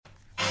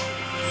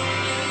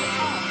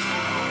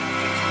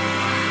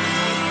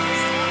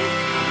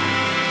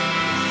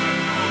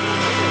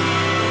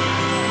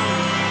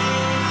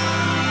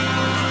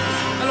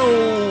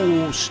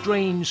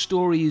Strange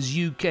Stories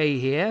UK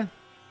here.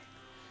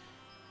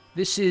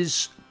 This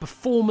is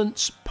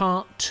Performance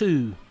Part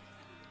 2.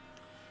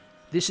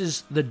 This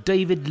is the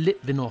David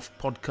Litvinoff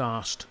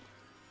podcast.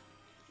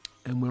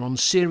 And we're on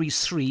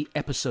Series 3,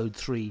 Episode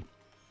 3.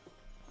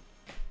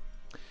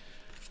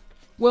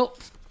 Well,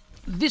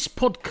 this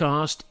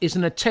podcast is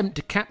an attempt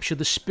to capture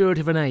the spirit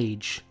of an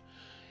age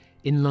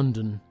in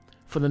London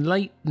from the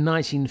late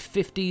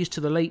 1950s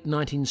to the late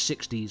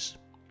 1960s.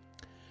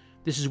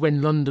 This is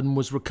when London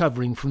was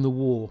recovering from the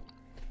war.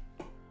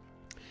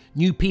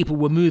 New people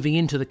were moving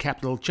into the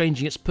capital,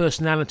 changing its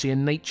personality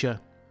and nature.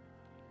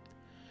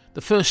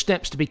 The first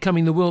steps to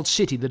becoming the world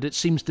city that it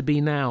seems to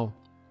be now.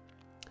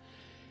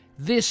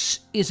 This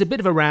is a bit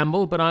of a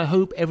ramble, but I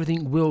hope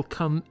everything will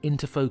come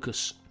into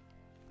focus.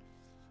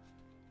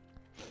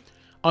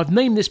 I've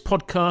named this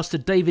podcast the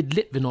David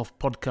Litvinoff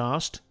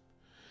podcast,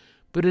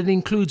 but it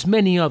includes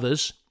many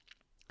others.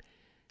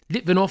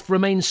 Litvinoff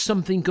remains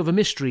something of a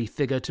mystery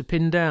figure to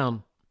pin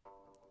down.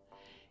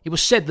 It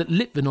was said that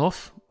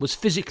Litvinoff was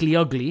physically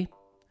ugly,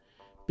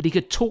 but he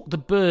could talk the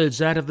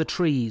birds out of the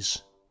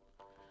trees,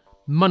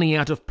 money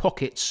out of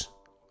pockets,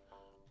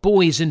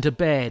 boys into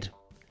bed,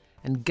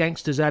 and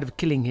gangsters out of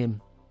killing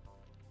him.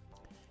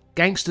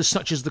 Gangsters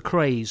such as the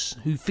Krays,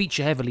 who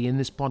feature heavily in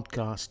this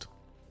podcast.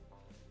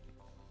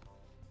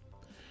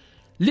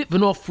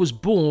 Litvinoff was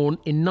born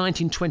in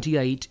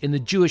 1928 in the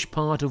Jewish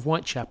part of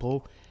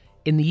Whitechapel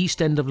in the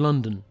East End of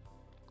London.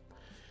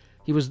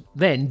 He was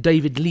then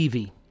David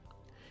Levy,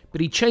 but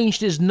he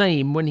changed his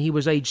name when he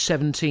was aged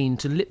 17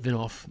 to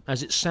Litvinoff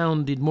as it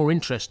sounded more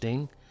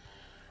interesting,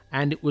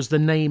 and it was the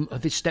name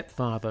of his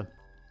stepfather.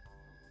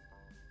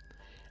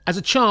 As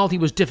a child he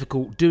was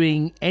difficult,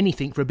 doing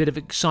anything for a bit of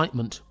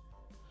excitement,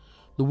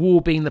 the war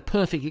being the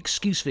perfect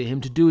excuse for him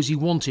to do as he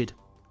wanted,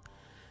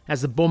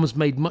 as the bombs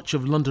made much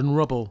of London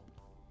rubble.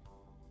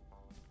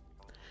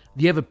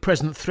 The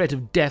ever-present threat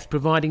of death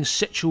providing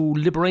sexual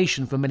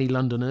liberation for many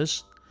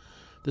Londoners.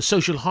 The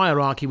social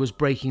hierarchy was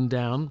breaking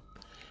down,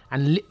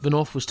 and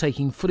Litvinoff was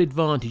taking full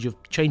advantage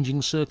of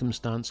changing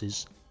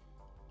circumstances.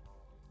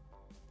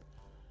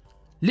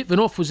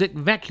 Litvinoff was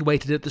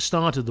evacuated at the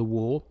start of the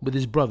war with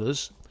his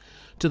brothers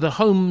to the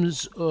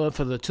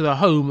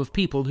home of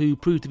people who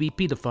proved to be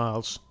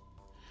paedophiles.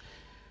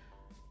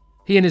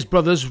 He and his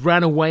brothers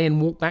ran away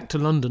and walked back to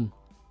London.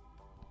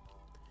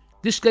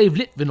 This gave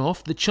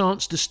Litvinoff the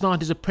chance to start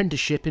his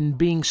apprenticeship in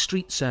being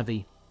street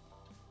savvy.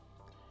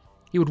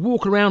 He would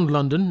walk around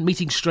London,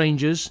 meeting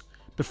strangers,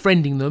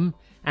 befriending them,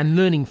 and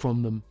learning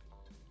from them.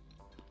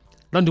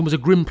 London was a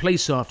grim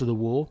place after the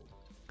war,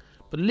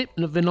 but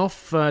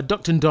Litvinoff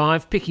ducked and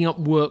dived, picking up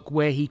work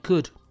where he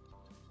could.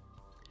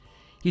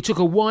 He took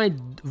a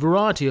wide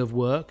variety of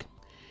work,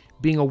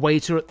 being a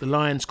waiter at the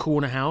Lion's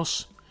Corner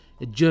House,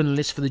 a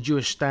journalist for the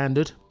Jewish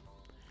Standard.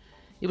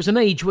 It was an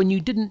age when you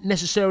didn't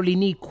necessarily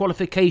need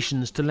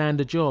qualifications to land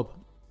a job.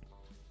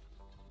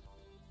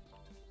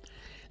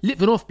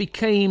 Litvinoff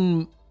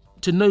became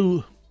to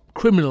know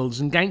criminals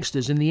and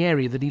gangsters in the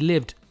area that he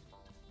lived.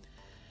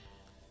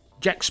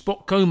 Jack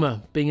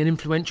Spot-Comer being an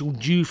influential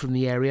Jew from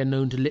the area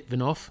known to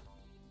Litvinoff,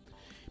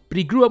 but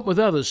he grew up with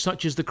others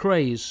such as the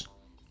Krays.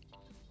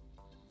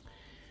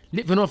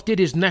 Litvinoff did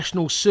his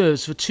national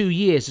service for 2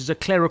 years as a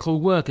clerical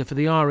worker for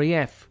the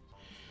RAF,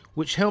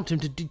 which helped him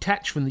to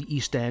detach from the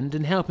East End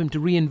and help him to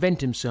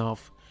reinvent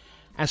himself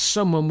as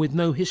someone with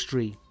no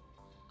history.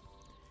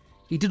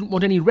 He didn't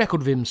want any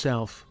record of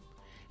himself,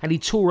 and he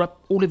tore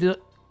up all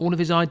of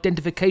his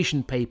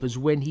identification papers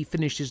when he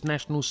finished his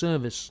national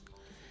service,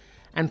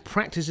 and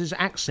practiced his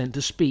accent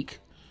to speak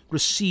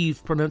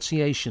received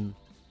pronunciation,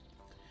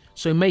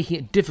 so making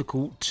it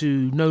difficult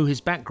to know his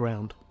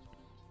background.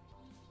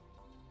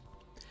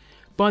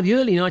 By the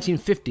early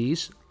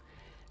 1950s,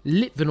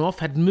 Litvinoff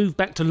had moved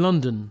back to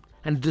London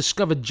and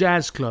discovered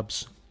jazz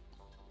clubs.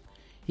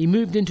 He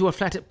moved into a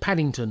flat at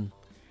Paddington,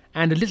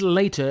 and a little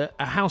later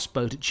a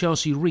houseboat at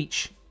Chelsea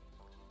Reach.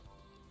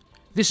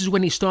 This is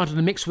when he started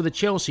to mix with the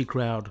Chelsea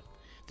crowd,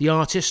 the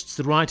artists,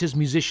 the writers,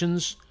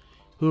 musicians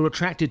who were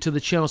attracted to the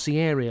Chelsea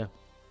area.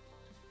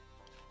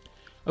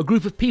 A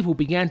group of people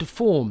began to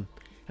form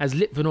as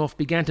Litvinoff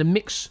began to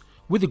mix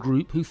with a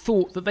group who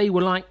thought that they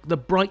were like the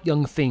bright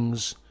young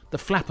things, the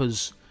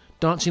flappers,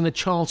 dancing the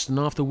Charleston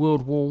after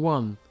World War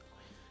I.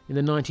 In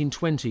the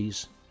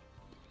 1920s.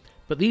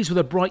 But these were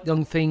the bright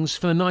young things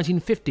for the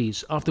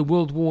 1950s after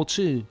World War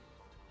II.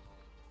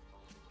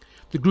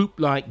 The group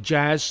liked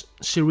jazz,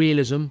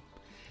 surrealism,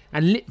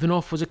 and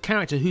Litvinoff was a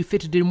character who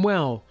fitted in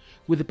well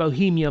with the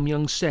bohemian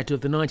young set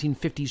of the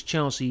 1950s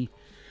Chelsea,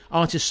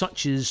 artists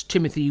such as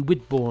Timothy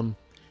Whitbourne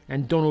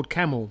and Donald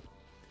Cammell,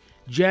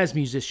 jazz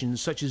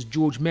musicians such as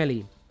George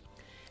Melly,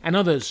 and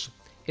others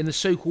in the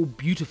so-called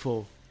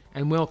beautiful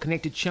and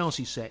well-connected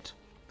Chelsea set,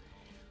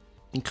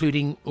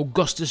 including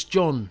Augustus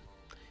John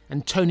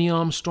and Tony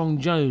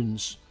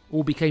Armstrong-Jones,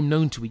 all became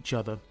known to each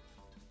other.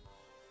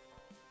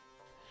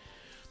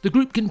 The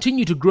group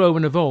continued to grow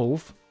and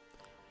evolve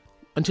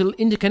until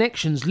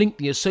interconnections linked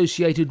the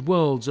associated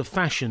worlds of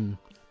fashion,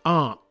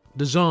 art,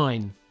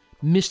 design,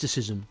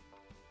 mysticism.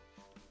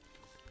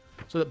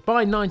 so that by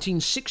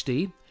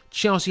 1960,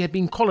 Chelsea had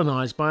been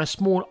colonised by a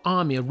small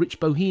army of rich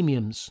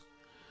bohemians,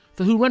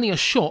 for who running a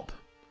shop,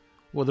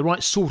 or the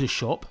right sort of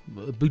shop,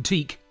 a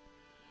boutique,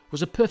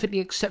 was a perfectly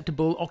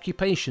acceptable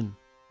occupation.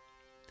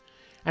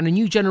 And a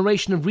new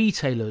generation of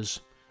retailers,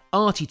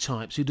 arty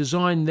types who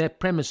designed their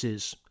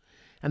premises,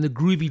 and the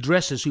groovy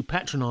dressers who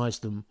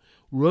patronised them,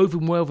 were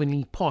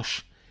overwhelmingly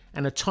posh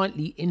and are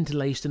tightly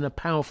interlaced in a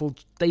powerful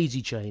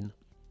daisy chain.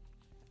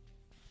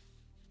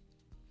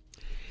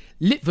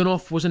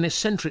 Litvinoff was an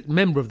eccentric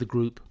member of the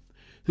group,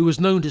 who was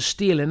known to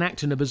steal and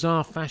act in a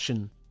bizarre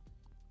fashion.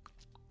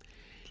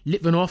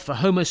 Litvinoff, a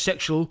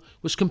homosexual,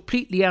 was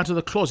completely out of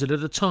the closet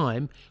at a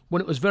time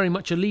when it was very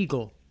much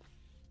illegal.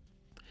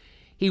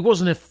 He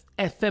wasn't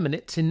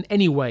effeminate in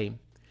any way,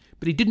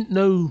 but he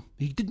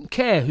didn't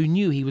care who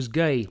knew he was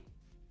gay.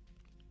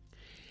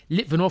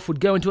 Litvinoff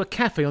would go into a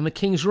cafe on the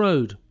King's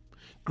Road,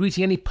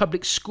 greeting any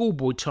public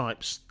schoolboy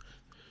types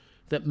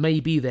that may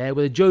be there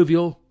with a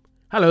jovial,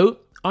 "Hello,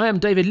 I am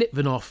David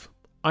Litvinoff.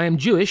 I am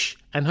Jewish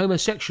and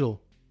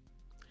homosexual,"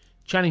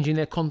 challenging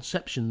their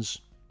conceptions.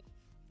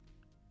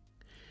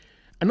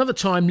 Another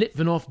time,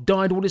 Litvinoff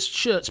dyed all his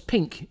shirts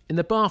pink in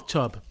the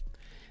bathtub,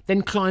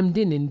 then climbed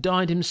in and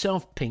dyed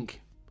himself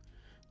pink,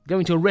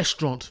 going to a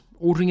restaurant,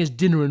 ordering his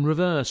dinner in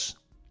reverse.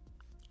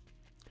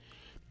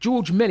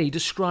 George Melly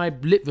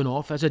described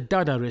Litvinoff as a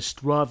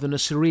Dadaist rather than a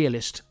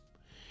surrealist,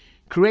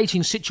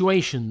 creating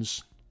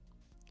situations.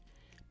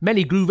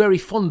 Melly grew very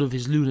fond of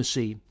his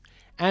lunacy,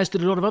 as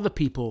did a lot of other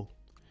people,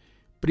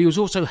 but he was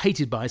also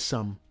hated by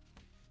some.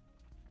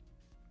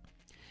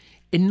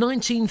 In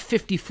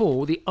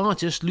 1954, the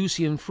artist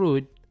Lucian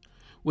Freud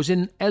was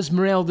in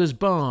Esmeralda's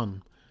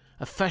Barn,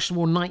 a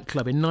fashionable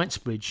nightclub in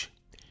Knightsbridge,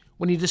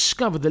 when he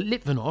discovered that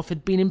Litvinoff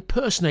had been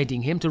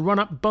impersonating him to run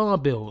up bar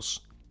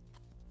bills.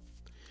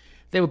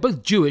 They were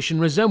both Jewish and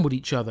resembled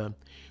each other,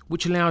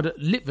 which allowed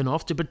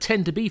Litvinoff to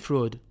pretend to be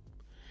Freud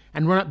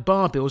and run up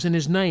bar bills in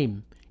his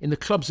name in the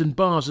clubs and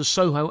bars of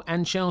Soho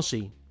and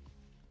Chelsea.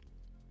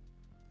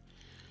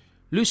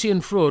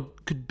 Lucian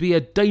Freud could be a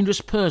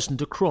dangerous person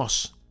to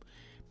cross,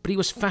 but he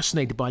was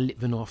fascinated by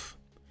Litvinoff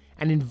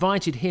and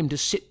invited him to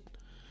sit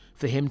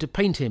for him to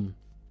paint him.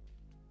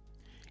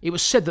 It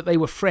was said that they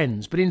were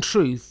friends, but in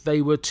truth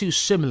they were too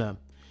similar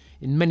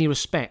in many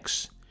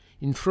respects,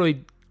 and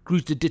Freud grew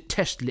to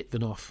detest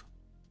Litvinoff.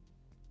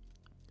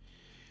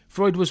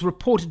 Freud was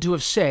reported to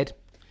have said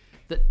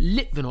that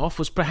Litvinoff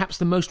was perhaps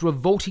the most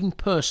revolting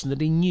person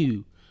that he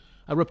knew,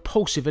 a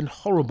repulsive and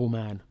horrible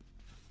man.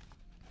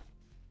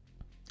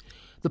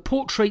 The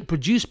portrait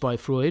produced by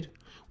Freud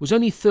was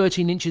only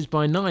 13 inches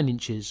by 9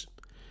 inches,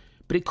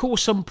 but it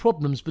caused some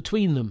problems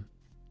between them.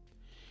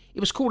 It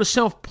was called a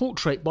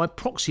self-portrait by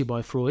proxy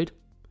by Freud.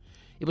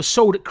 It was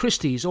sold at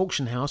Christie's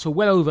auction house for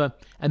well over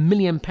 £1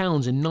 million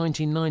in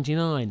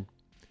 1999.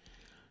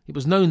 It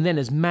was known then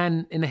as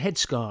Man in a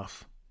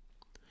Headscarf.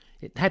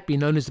 It had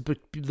been known as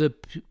the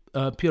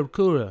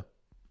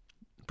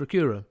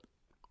Procureur.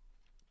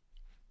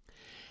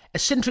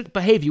 Eccentric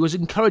behaviour was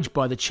encouraged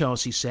by the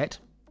Chelsea set.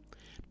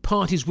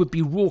 Parties would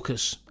be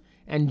raucous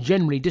and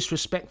generally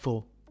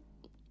disrespectful.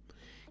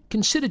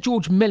 Consider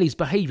George Melly's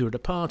behaviour at a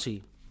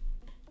party.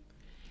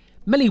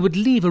 Melly would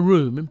leave a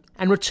room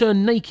and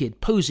return naked,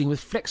 posing with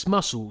flexed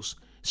muscles,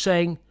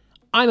 saying,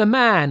 "I'm a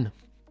man."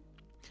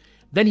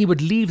 Then he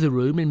would leave the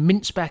room and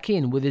mince back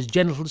in with his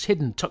genitals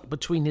hidden tucked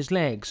between his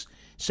legs,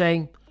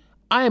 saying,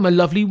 "I am a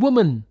lovely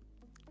woman."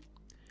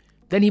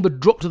 Then he would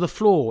drop to the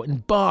floor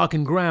and bark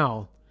and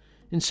growl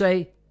and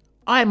say,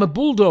 "I am a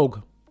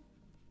bulldog."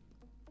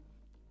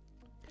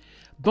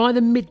 By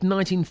the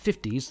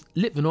mid-1950s,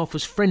 Litvinoff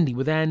was friendly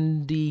with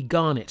Andy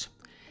Garnett,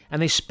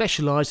 and they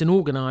specialised in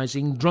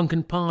organising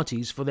drunken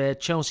parties for their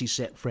Chelsea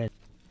set friends.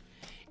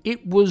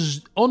 It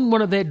was on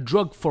one of their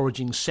drug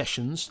foraging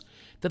sessions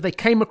that they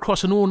came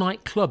across an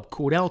all-night club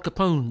called Al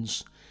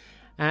Capone's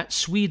at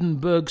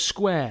Swedenborg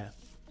Square,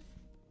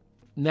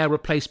 now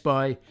replaced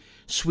by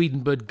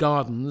Swedenborg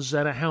Gardens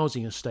and a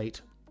housing estate.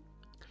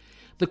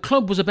 The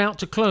club was about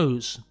to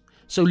close,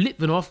 so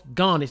Litvinoff,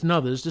 Garnett and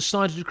others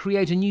decided to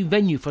create a new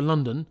venue for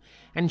London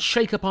and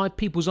shake up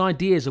people's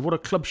ideas of what a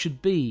club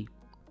should be.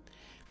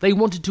 They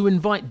wanted to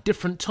invite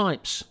different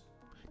types,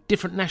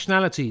 different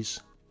nationalities.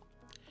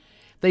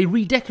 They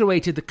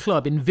redecorated the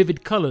club in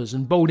vivid colours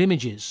and bold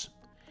images,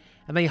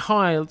 and they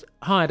hired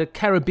a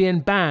Caribbean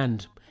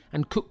band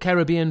and cooked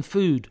Caribbean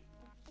food.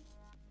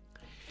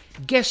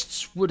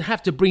 Guests would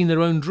have to bring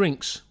their own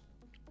drinks.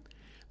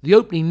 The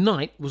opening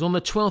night was on the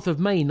 12th of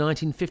May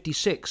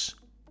 1956,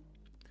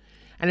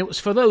 and it was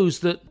for those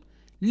that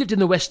lived in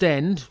the West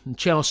End and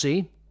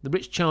Chelsea, the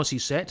rich Chelsea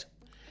set,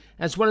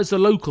 as well as the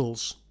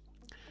locals.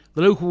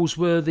 The locals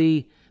were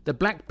the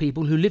black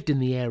people who lived in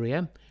the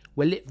area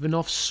where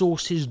Litvinoff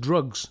sourced his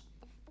drugs.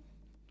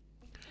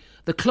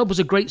 The club was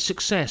a great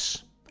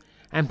success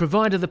and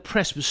provided the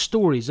press with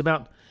stories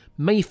about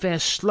Mayfair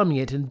slumming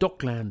it in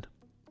Dockland,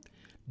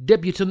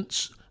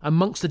 debutantes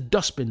amongst the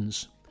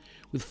dustbins,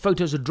 with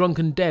photos of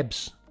drunken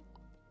Debs.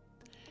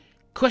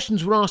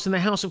 Questions were asked in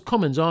the House of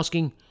Commons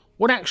asking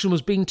what action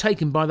was being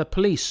taken by the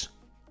police.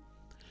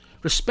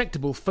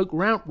 respectable folk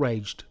were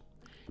outraged,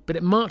 but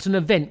it marked an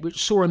event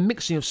which saw a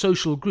mixing of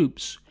social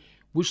groups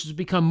which has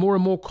become more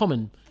and more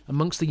common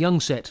amongst the young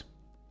set.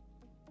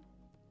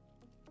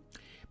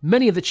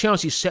 Many of the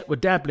Chelsea set were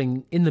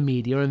dabbling in the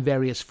media in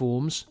various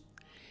forms.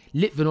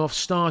 Litvinoff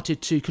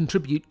started to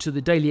contribute to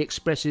the Daily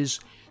Express's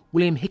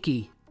William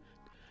Hickey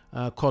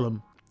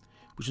column,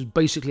 which was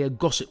basically a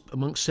gossip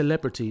amongst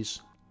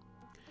celebrities.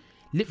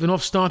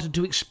 Litvinoff started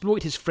to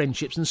exploit his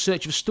friendships in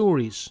search of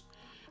stories,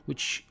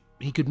 which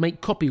he could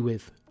make copy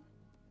with.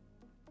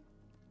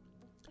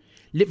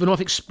 Litvinoff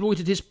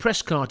exploited his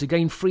press card to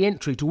gain free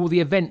entry to all the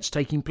events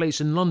taking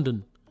place in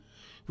London,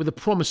 with the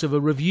promise of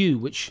a review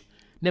which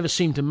never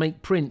seemed to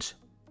make print.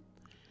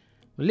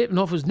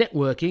 Litvinoff was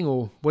networking,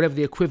 or whatever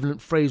the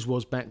equivalent phrase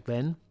was back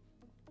then.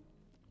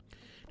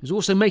 He was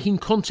also making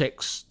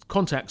contacts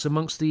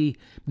amongst the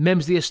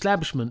members of the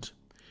establishment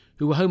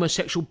who were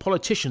homosexual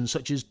politicians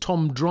such as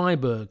Tom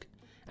Dryburgh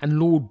and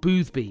Lord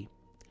Boothby,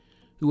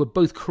 who were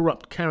both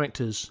corrupt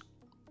characters.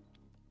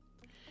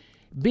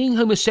 Being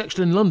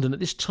homosexual in London at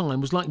this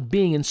time was like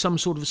being in some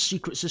sort of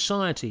secret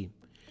society,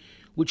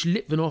 which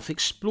Litvinoff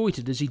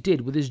exploited as he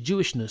did with his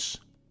Jewishness.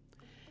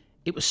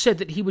 It was said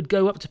that he would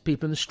go up to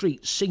people in the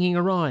street singing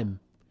a rhyme.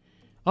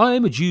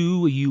 I'm a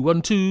Jew, are you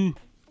one too?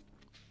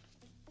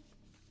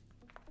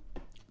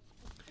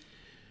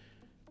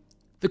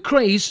 The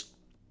craze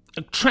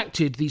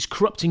attracted these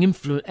corrupting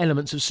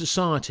elements of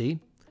society,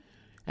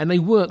 and they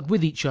worked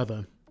with each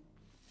other.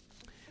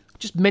 I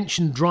just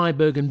mentioned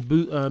Dryburgh and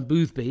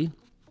Boothby.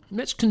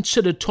 Let's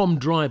consider Tom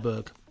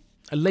Dryburgh,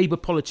 a Labour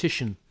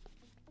politician.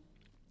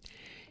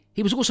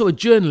 He was also a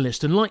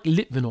journalist, and like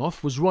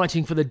Litvinoff, was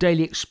writing for the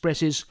Daily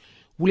Express's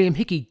William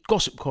Hickey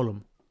gossip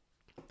column.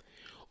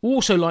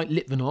 Also like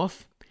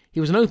Litvinoff,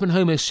 he was an open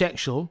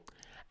homosexual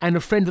and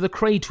a friend of the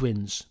Cray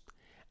twins,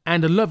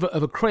 and a lover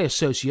of a Cray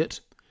associate,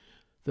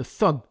 the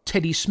thug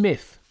Teddy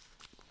Smith,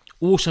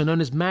 also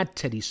known as Mad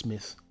Teddy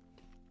Smith.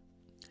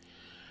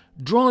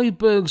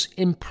 Dryburgh's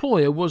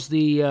employer was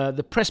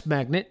the press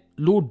magnate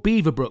Lord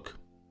Beaverbrook,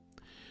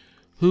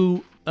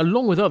 who,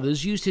 along with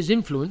others, used his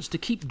influence to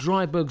keep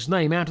Dryburgh's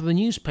name out of the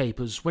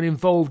newspapers when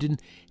involved in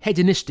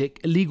hedonistic,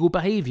 illegal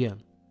behaviour.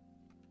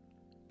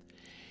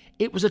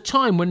 It was a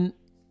time when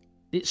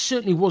it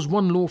certainly was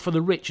one law for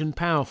the rich and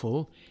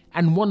powerful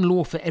and one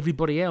law for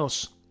everybody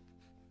else.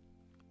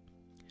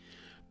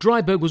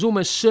 Dryburgh was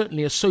almost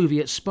certainly a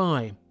Soviet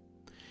spy.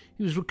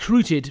 He was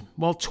recruited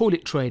while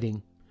toilet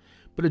trading,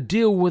 but a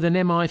deal with an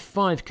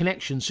MI5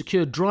 connection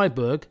secured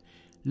Dryburgh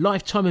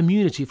lifetime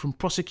immunity from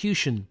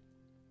prosecution.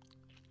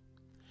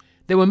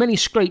 There were many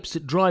scrapes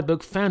that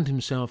Dryburgh found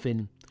himself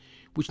in,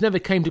 which never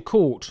came to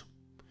court,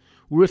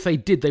 or if they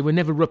did, they were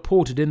never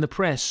reported in the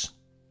press.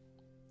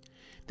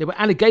 There were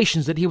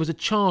allegations that he was a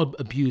child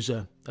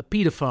abuser, a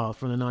paedophile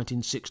from the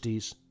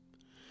 1960s.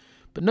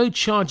 But no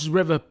charges were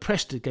ever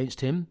pressed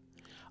against him,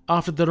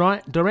 after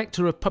the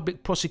Director of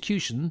Public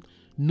Prosecution,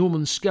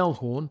 Norman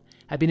Skelhorn,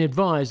 had been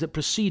advised that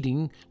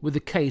proceeding with the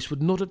case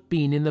would not have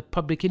been in the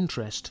public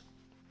interest.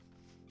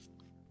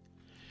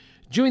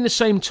 During the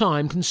same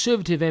time,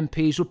 Conservative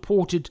MPs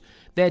reported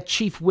their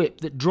chief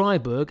whip that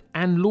Dryburgh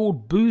and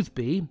Lord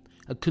Boothby,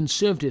 a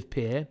Conservative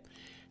peer,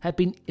 had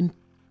been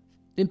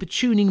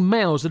importuning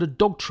males at a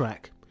dog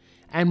track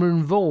and were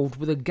involved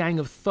with a gang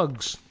of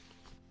thugs.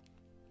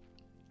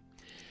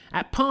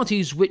 At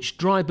parties which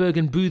Dryburgh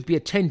and Boothby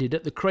attended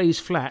at the Crays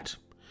flat,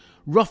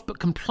 rough but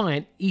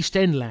compliant East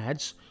End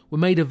lads were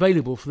made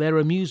available for their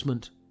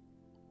amusement.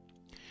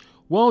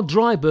 While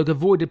Dryburgh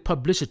avoided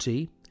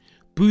publicity,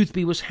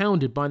 Boothby was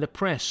hounded by the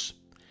press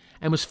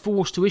and was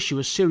forced to issue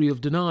a series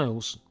of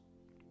denials.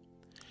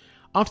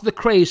 After the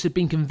Crays had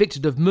been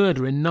convicted of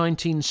murder in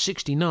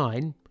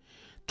 1969,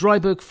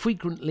 Dryburgh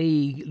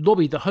frequently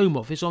lobbied the Home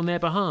Office on their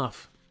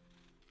behalf.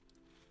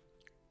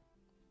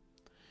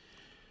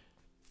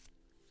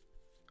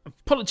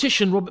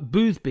 Politician Robert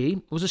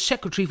Boothby was a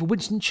secretary for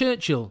Winston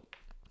Churchill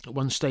at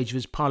one stage of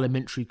his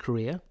parliamentary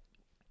career.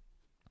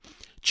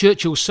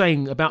 Churchill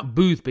saying about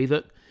Boothby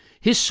that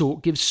his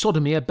sort gives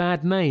sodomy a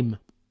bad name.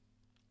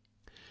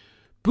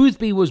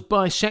 Boothby was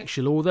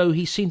bisexual, although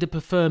he seemed to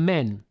prefer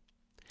men.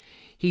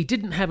 He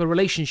didn't have a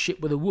relationship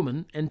with a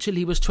woman until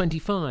he was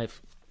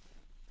 25.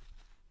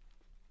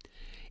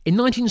 In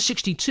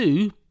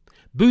 1962,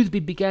 Boothby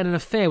began an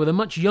affair with a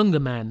much younger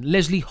man,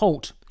 Leslie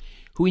Holt,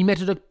 who he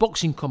met at a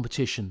boxing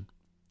competition.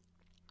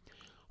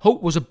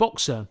 Holt was a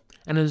boxer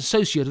and an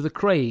associate of the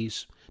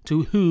Crays,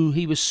 to whom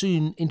he was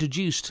soon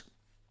introduced.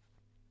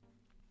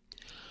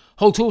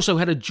 Holt also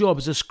had a job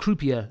as a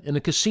croupier in a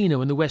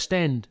casino in the West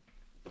End.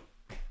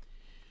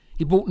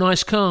 He bought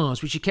nice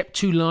cars, which he kept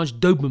two large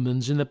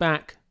Dobermans in the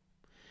back,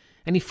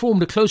 and he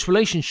formed a close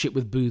relationship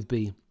with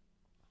Boothby.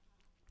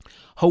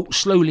 Holt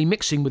slowly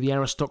mixing with the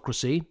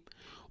aristocracy,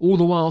 all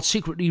the while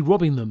secretly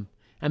robbing them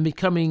and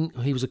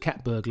he was a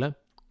cat burglar,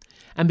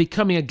 and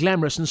becoming a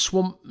glamorous and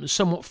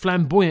somewhat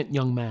flamboyant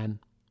young man.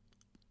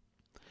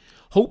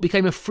 Holt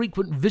became a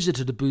frequent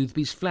visitor to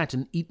Boothby's flat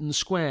in Eaton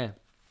Square.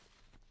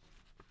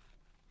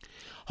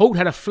 Holt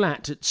had a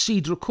flat at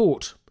Cedar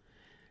Court,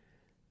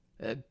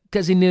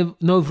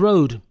 Cazenove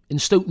Road in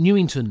Stoke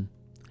Newington.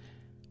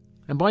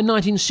 And by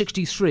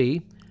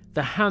 1963,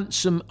 the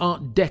handsome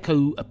Art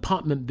Deco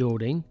apartment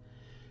building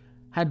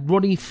had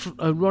Ronnie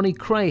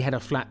Kray had a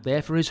flat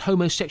there for his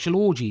homosexual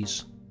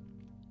orgies.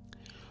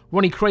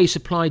 Ronnie Kray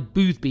supplied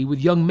Boothby with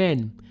young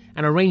men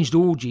and arranged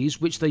orgies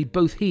which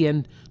both he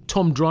and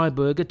Tom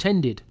Dryburgh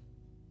attended.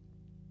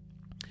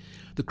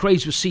 The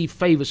Krays received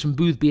favours from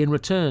Boothby in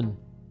return.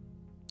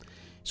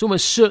 It's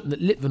almost certain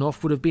that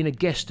Litvinoff would have been a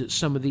guest at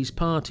some of these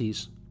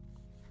parties.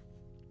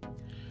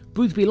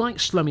 Boothby liked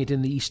slumming it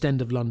in the East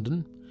End of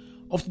London,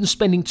 often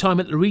spending time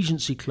at the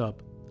Regency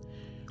Club,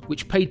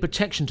 which paid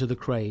protection to the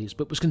Krays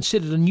but was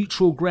considered a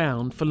neutral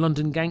ground for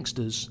London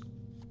gangsters.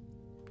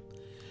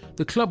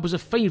 The club was a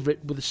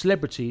favourite with the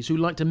celebrities who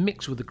liked to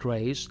mix with the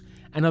Krays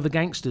and other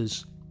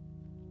gangsters.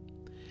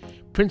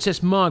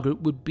 Princess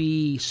Margaret would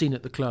be seen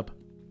at the club.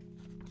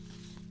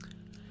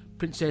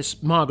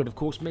 Princess Margaret, of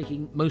course,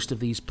 making most of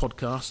these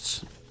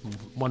podcasts in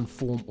one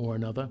form or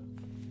another.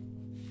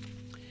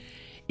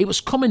 It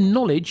was common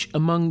knowledge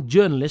among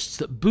journalists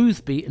that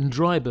Boothby and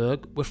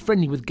Dryburgh were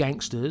friendly with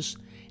gangsters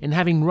and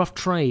having rough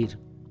trade,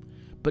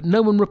 but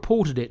no one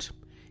reported it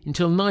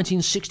until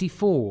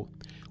 1964,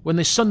 when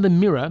the Sunday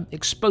Mirror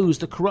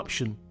exposed the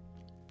corruption.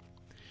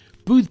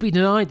 Boothby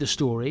denied the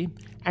story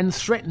and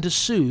threatened to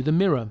sue the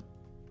Mirror.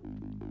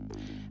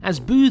 As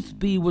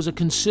Boothby was a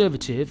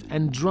Conservative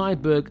and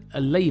Dryburgh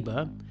a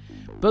Labour,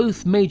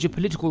 both major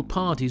political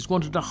parties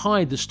wanted to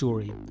hide the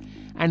story,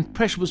 and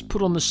pressure was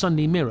put on the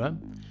Sunday Mirror,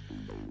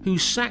 who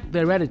sacked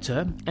their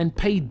editor and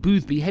paid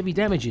Boothby heavy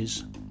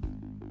damages.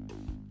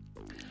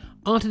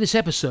 After this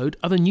episode,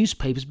 other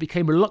newspapers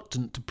became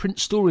reluctant to print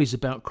stories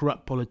about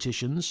corrupt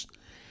politicians,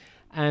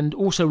 and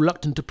also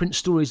reluctant to print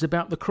stories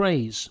about the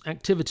Krays'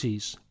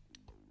 activities.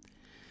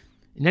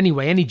 In any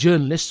way, any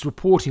journalists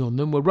reporting on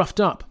them were roughed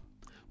up,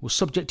 were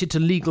subjected to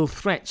legal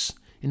threats,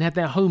 and had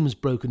their homes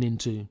broken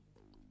into.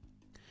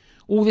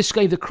 All this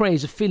gave the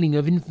Krays a feeling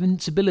of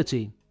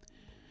invincibility.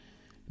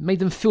 It made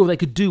them feel they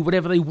could do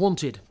whatever they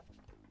wanted.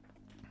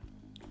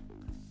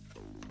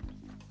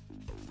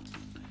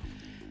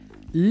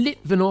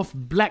 Litvinoff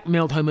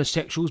blackmailed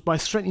homosexuals by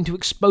threatening to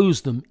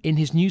expose them in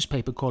his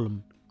newspaper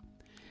column,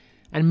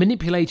 and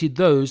manipulated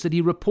those that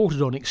he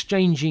reported on,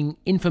 exchanging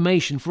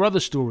information for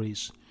other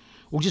stories,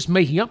 or just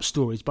making up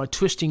stories by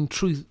twisting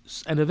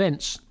truths and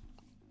events.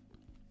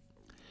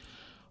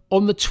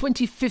 On the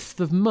 25th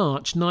of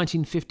March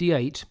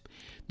 1958,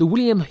 the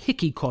William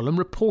Hickey column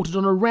reported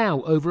on a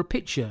row over a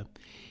picture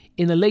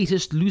in the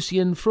latest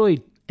Lucian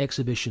Freud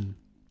exhibition.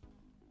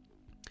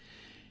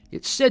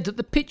 It said that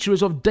the picture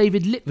is of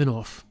David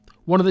Litvinoff,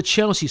 one of the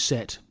Chelsea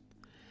set,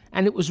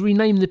 and it was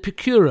renamed The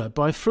Procurer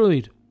by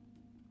Freud.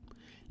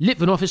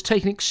 Litvinoff has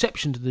taken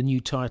exception to the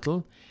new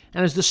title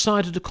and has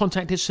decided to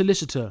contact his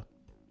solicitor.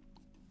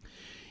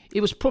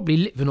 It was probably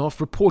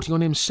Litvinoff reporting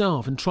on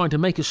himself and trying to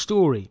make a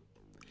story,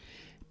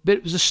 but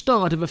it was the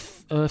start of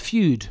a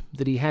feud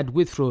that he had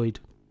with Freud.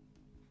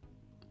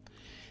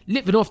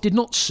 Litvinoff did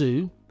not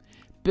sue,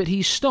 but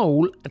he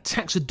stole a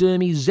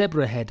taxidermy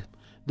zebra head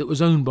that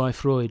was owned by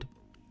Freud.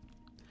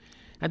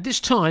 At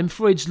this time,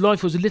 Freud's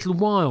life was a little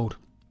wild.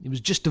 He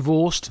was just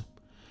divorced.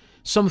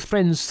 Some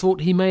friends thought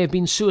he may have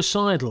been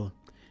suicidal.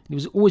 He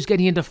was always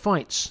getting into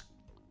fights.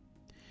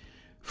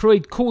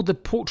 Freud called the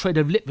portrait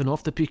of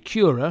Litvinoff the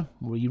Procurer,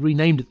 or he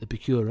renamed it the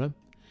Procurer,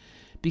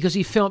 because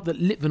he felt that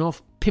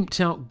Litvinoff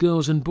pimped out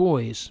girls and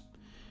boys,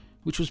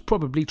 which was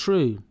probably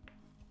true.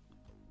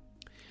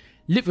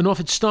 Litvinoff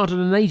had started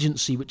an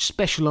agency which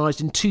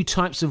specialised in two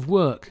types of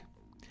work: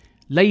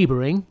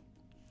 labouring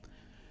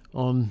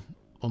on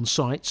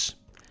sites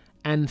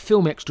and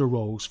film extra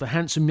roles for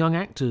handsome young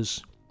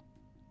actors.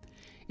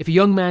 If a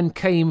young man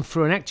came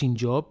for an acting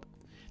job,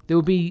 there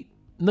would be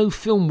no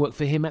film work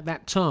for him at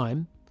that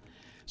time,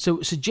 so it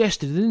was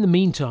suggested that in the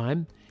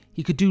meantime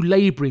he could do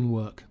labouring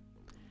work.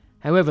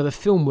 However, the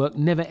film work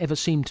never ever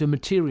seemed to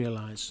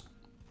materialise.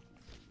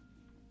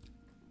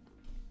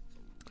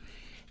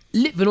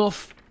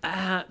 Litvinoff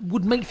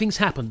would make things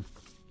happen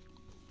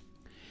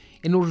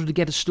in order to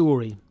get a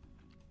story.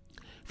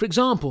 For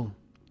example,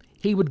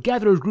 he would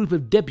gather a group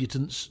of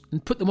debutants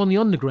and put them on the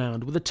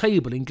underground with a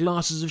table and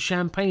glasses of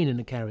champagne in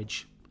a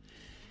carriage,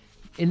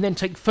 and then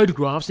take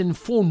photographs and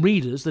inform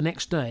readers the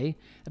next day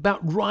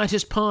about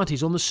riotous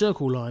parties on the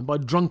Circle Line by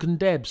drunken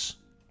debs.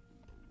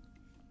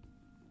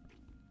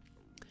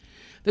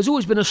 There's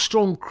always been a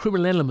strong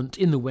criminal element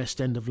in the West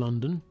End of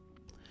London.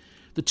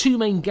 The two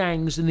main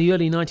gangs in the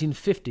early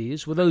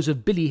 1950s were those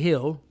of Billy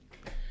Hill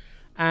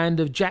and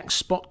of Jack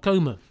Spot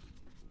Comer,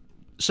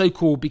 so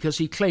called because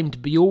he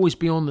claimed to always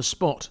be on the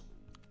spot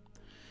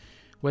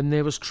when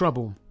there was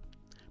trouble,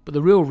 but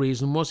the real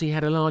reason was he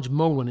had a large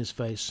mole on his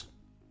face.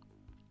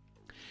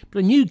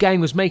 But a new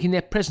gang was making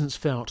their presence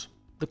felt,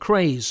 the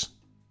Krays.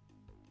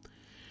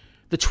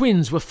 The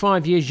twins were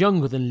 5 years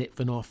younger than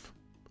Litvinoff,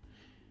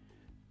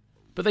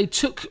 but they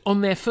took on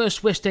their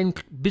first West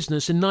End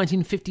business in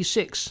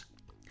 1956,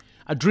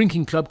 a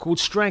drinking club called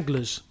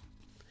Stragglers.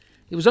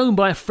 It was owned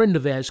by a friend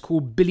of theirs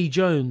called Billy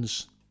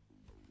Jones.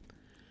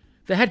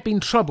 There had been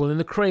trouble and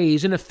the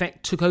Krays in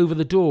effect took over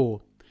the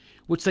door,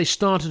 which they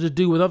started to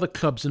do with other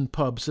clubs and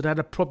pubs that had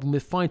a problem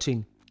with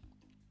fighting.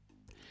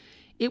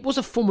 It was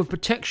a form of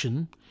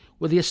protection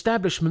where the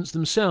establishments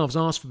themselves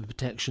asked for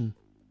protection.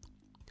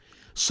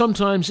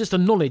 Sometimes just the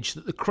knowledge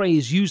that the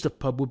Krays used the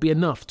pub would be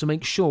enough to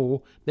make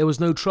sure there was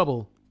no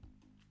trouble.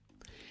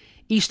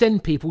 East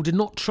End people did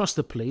not trust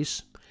the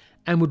police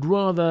and would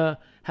rather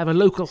have a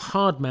local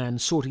hard man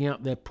sorting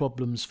out their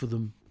problems for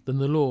them than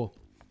the law.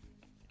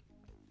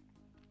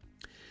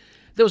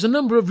 There was a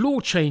number of law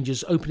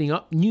changes opening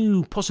up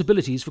new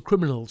possibilities for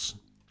criminals.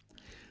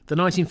 The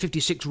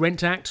 1956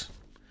 Rent Act,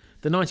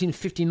 the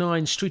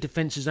 1959 Street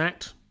Offences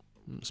Act,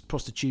 that's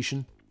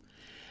prostitution,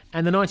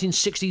 and the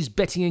 1960s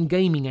Betting and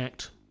Gaming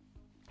Act.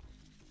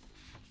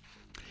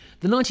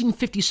 The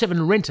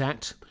 1957 Rent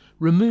Act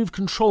removed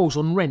controls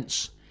on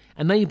rents,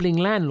 enabling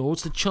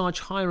landlords to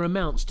charge higher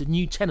amounts to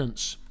new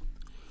tenants,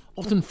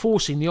 often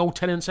forcing the old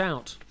tenants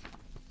out.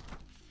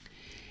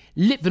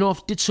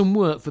 Litvinoff did some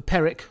work for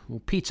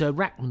Peter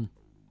Rackman,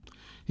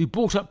 who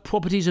bought up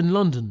properties in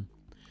London,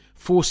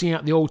 forcing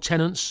out the old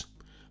tenants,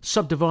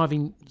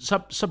 subdividing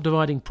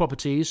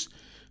properties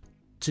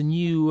to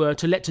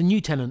let to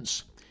new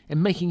tenants,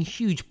 and making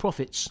huge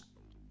profits.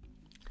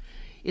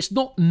 It's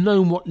not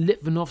known what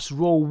Litvinoff's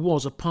role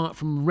was apart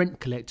from rent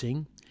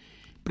collecting,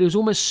 but he was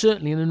almost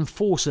certainly an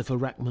enforcer for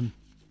Rackman.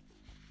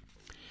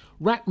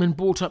 Rackman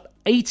bought up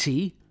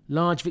 80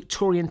 large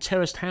Victorian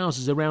terraced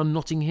houses around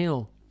Notting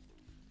Hill.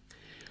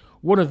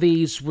 One of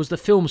these was the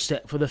film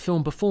set for the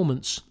film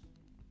performance.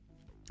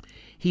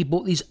 He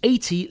bought these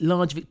 80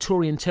 large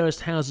Victorian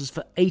terraced houses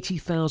for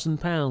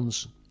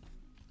 £80,000.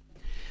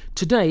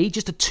 Today,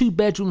 just a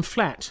 2-bedroom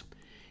flat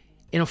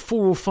in a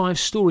 4 or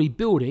 5-storey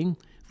building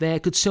there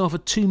could sell for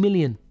 £2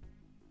 million.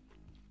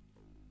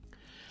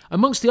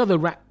 Amongst the other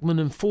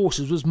Rackman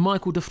enforcers was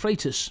Michael de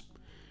Freitas,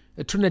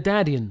 a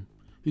Trinidadian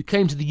who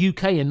came to the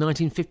UK in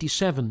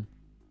 1957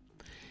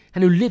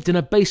 and who lived in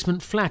a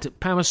basement flat at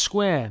Power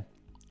Square,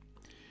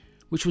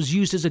 which was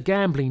used as a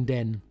gambling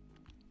den.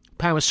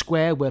 Power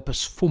Square, where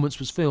Performance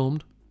was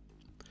filmed.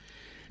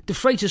 De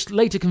Freitas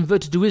later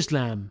converted to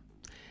Islam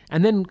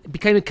and then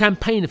became a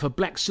campaigner for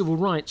black civil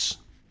rights.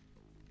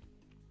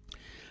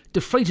 De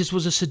Freitas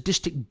was a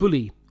sadistic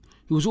bully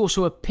who was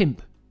also a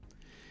pimp,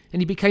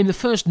 and he became the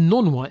first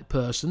non-white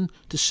person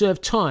to serve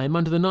time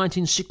under the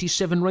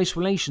 1967 race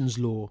relations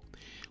law,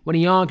 when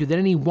he argued that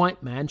any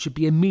white man should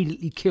be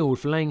immediately killed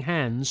for laying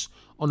hands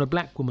on a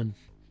black woman.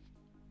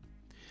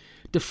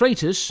 De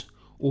Freitas,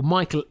 or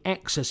Michael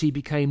X as he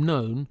became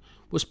known,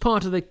 was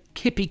part of the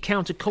hippie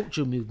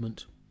counterculture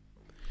movement,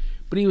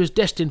 but he was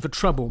destined for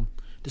trouble,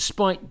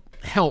 despite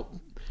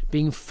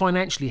being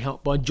financially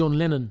helped by John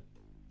Lennon.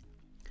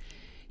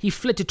 He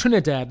fled to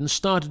Trinidad and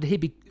started a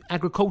hippie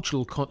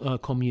agricultural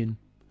commune,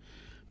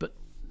 but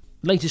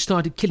later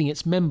started killing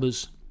its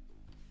members.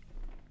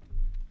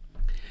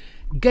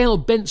 Gail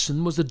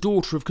Benson was the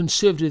daughter of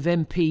Conservative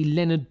MP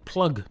Leonard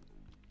Plugg.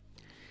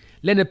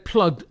 Leonard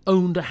Plugg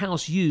owned a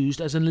house used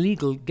as an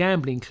illegal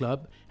gambling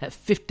club at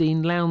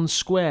 15 Lowndes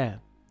Square,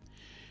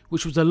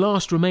 which was the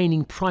last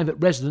remaining private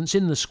residence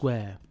in the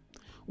square,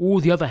 all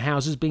the other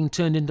houses being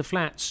turned into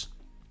flats.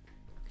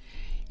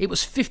 It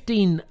was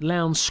 15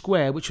 Lowndes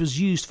Square which was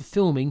used for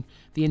filming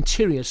the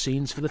interior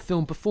scenes for the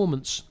film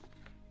Performance.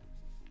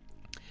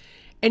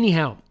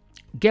 Anyhow,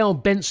 Gail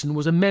Benson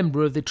was a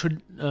member of the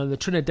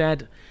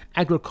Trinidad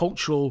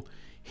Agricultural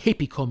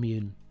Hippie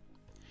Commune.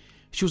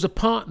 She was a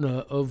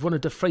partner of one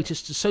of de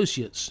Freitas'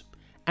 associates,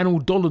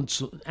 Alan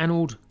Donaldson,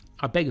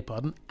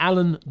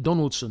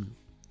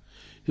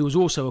 who was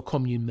also a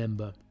commune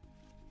member.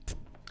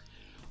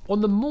 On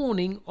the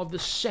morning of the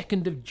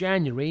 2nd of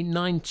January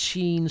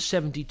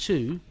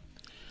 1972,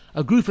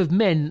 a group of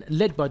men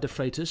led by de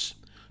Freitas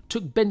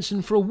took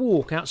Benson for a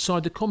walk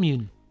outside the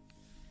commune.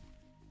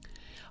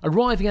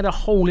 Arriving at a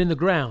hole in the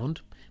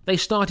ground, they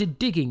started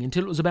digging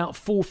until it was about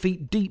 4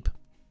 feet deep.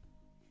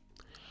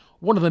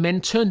 One of the men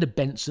turned to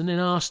Benson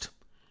and asked,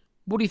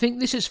 "What do you think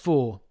this is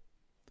for?"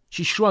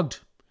 She shrugged,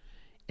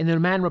 and the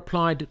man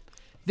replied,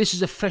 "This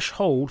is a fresh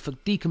hold for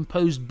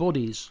decomposed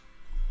bodies."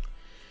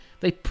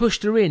 They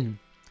pushed her in,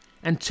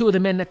 and 2 of the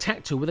men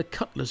attacked her with a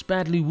cutlass,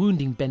 badly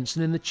wounding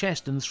Benson in the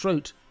chest and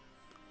throat.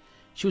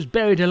 She was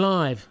buried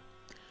alive,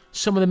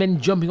 some of the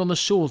men jumping on the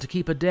soil to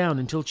keep her down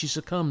until she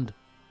succumbed.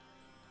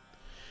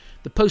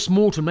 The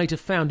post-mortem later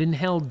found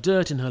inhaled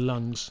dirt in her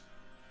lungs.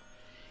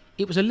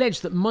 It was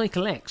alleged that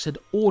Michael X had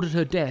ordered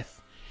her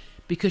death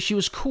because she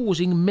was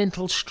causing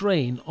mental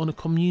strain on a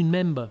commune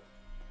member.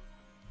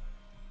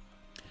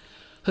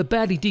 Her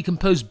badly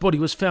decomposed body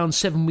was found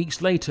 7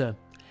 weeks later,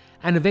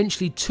 and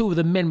eventually 2 of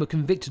the men were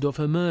convicted of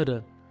her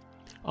murder,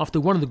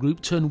 after one of the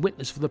group turned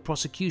witness for the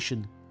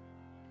prosecution.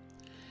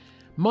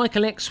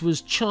 Michael X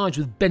was charged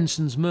with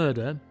Benson's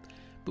murder,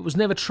 but was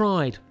never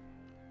tried.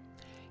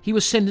 He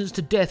was sentenced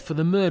to death for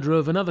the murder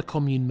of another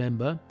commune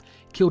member,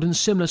 killed in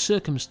similar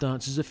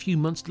circumstances a few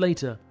months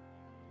later.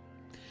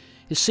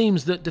 It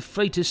seems that de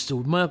Freitas,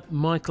 or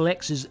Michael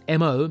X's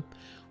MO,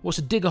 was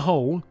to dig a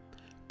hole,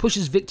 push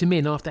his victim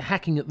in after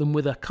hacking at them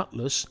with a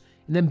cutlass,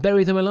 and then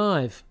bury them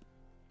alive.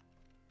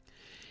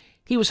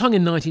 He was hung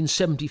in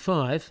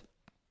 1975,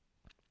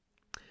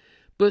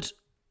 but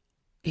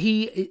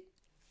he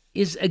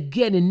is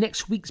again in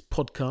next week's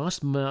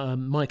podcast,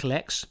 Michael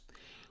X,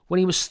 when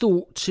he was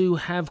thought to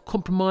have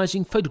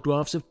compromising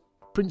photographs of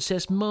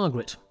Princess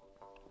Margaret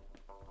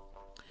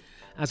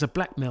as a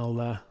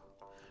blackmail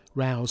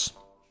rouse.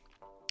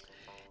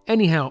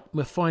 Anyhow,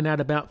 we'll find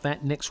out about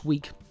that next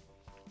week.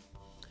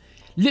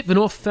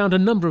 Litvinoff found a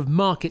number of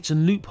markets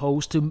and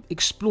loopholes to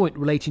exploit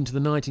relating to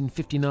the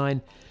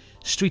 1959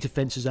 Street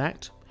Offences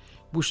Act,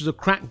 which was a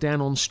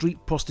crackdown on street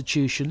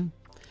prostitution,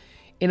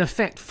 in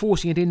effect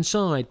forcing it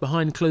inside,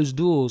 behind closed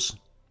doors.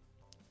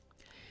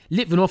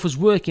 Litvinoff was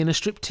working in a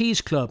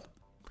striptease club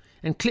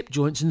and clip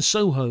joints in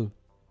Soho.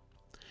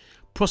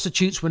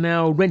 Prostitutes were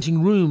now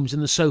renting rooms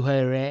in the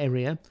Soho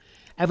area,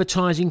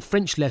 advertising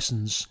French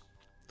lessons,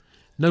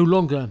 no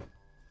longer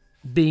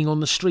being on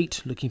the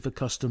street looking for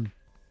custom.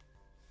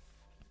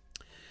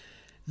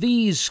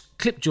 These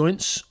clip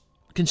joints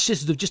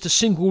consisted of just a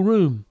single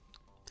room.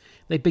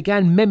 They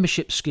began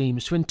membership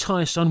schemes to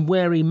entice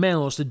unwary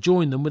males to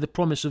join them with the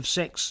promise of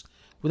sex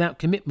without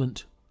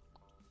commitment.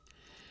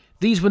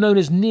 These were known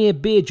as near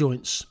beer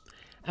joints,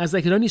 as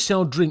they could only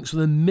sell drinks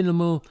with a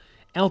minimal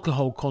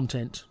alcohol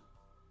content.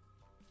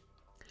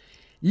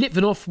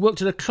 Litvinoff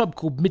worked at a club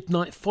called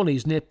Midnight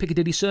Follies near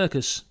Piccadilly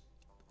Circus.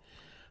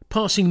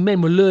 Passing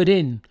men were lured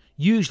in,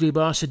 usually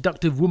by a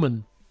seductive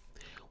woman.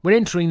 When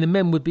entering, the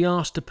men would be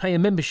asked to pay a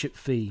membership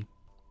fee.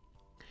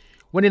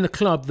 When in the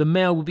club, the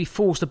male would be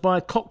forced to buy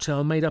a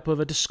cocktail made up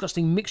of a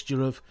disgusting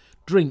mixture of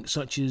drinks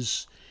such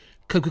as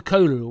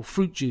Coca-Cola or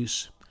fruit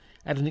juice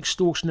at an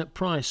extortionate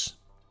price.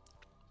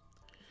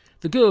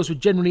 The girls were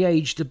generally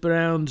aged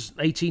around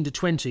 18 to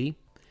 20,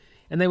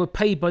 and they were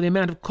paid by the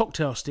amount of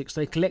cocktail sticks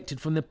they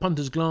collected from their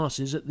punters'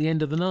 glasses at the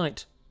end of the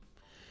night.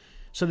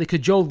 So they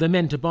cajoled their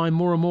men to buy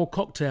more and more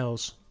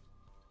cocktails.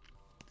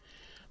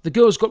 The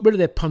girls got rid of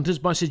their punters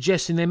by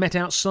suggesting they met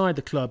outside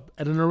the club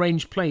at an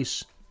arranged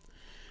place.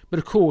 But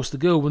of course the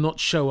girl would not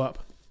show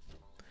up.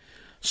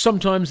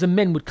 Sometimes the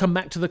men would come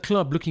back to the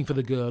club looking for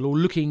the girl or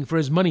looking for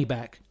his money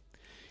back.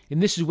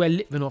 And this is where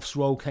Litvinoff's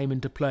role came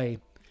into play,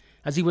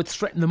 as he would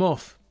threaten them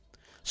off,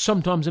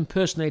 sometimes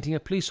impersonating a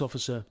police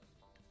officer.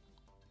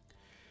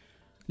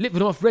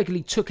 Litvinoff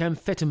regularly took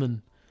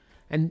amphetamine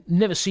and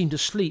never seemed to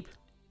sleep.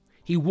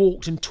 He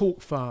walked and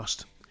talked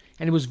fast,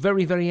 and he was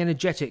very, very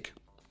energetic.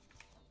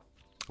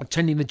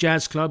 Attending the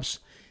jazz clubs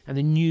and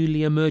the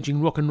newly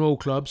emerging rock and roll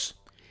clubs,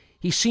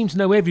 he seemed to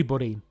know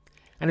everybody,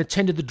 and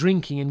attended the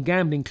drinking and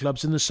gambling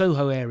clubs in the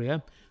Soho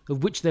area,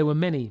 of which there were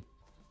many.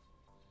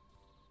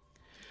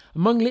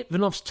 Among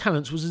Litvinoff's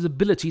talents was his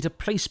ability to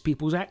place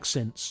people's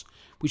accents,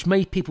 which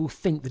made people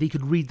think that he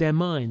could read their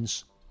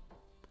minds.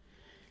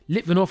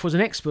 Litvinoff was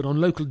an expert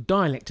on local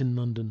dialect in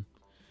London,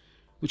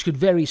 which could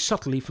vary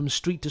subtly from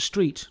street to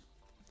street.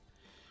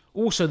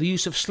 Also the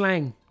use of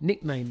slang,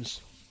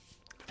 nicknames,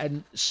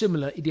 and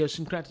similar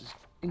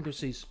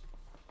idiosyncrasies.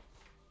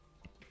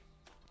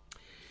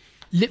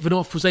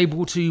 Litvinoff was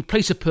able to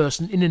place a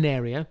person in an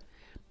area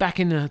back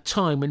in a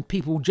time when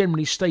people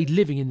generally stayed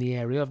living in the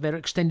area of their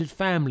extended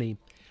family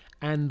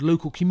and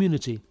local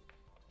community.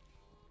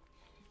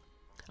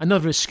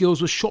 Another of his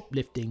skills was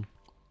shoplifting.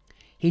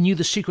 He knew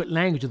the secret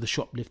language of the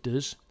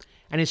shoplifters,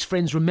 and his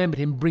friends remembered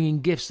him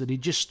bringing gifts that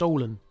he'd just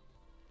stolen.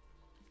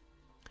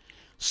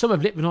 Some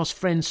of Litvinoff's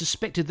friends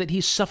suspected that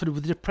he suffered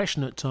with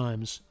depression at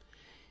times.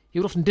 He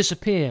would often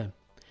disappear,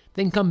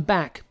 then come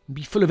back and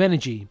be full of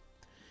energy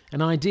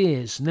and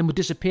ideas, and then would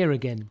disappear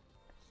again.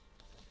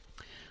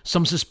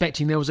 Some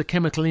suspecting there was a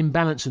chemical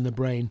imbalance in the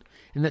brain,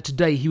 and that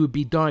today he would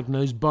be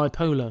diagnosed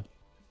bipolar.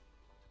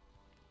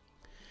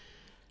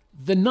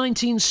 The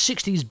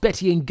 1960s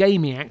Betting and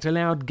Gaming Act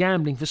allowed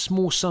gambling for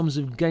small sums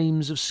of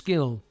games of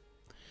skill,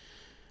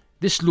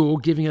 this law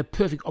giving a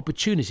perfect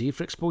opportunity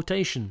for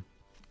exploitation.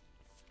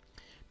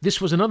 This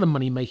was another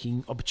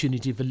money-making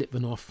opportunity for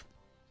Litvinoff.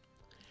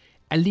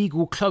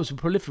 Illegal clubs were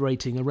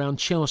proliferating around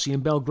Chelsea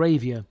and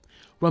Belgravia,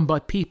 run by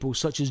people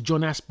such as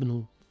John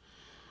Aspinall,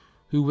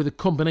 who with a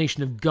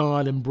combination of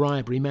guile and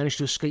bribery managed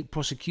to escape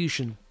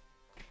prosecution.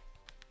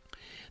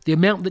 The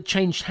amount that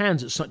changed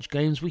hands at such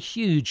games were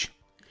huge,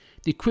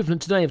 the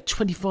equivalent today of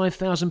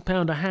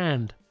 £25,000 a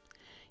hand,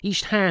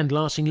 each hand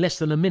lasting less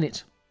than a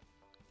minute.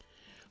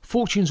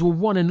 Fortunes were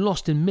won and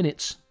lost in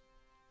minutes.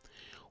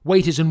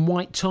 Waiters in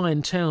white tie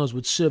and tails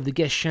would serve the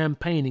guests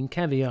champagne and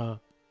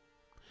caviar.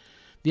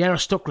 The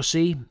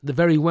aristocracy, the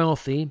very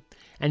wealthy,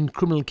 and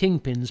criminal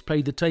kingpins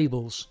played the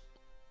tables.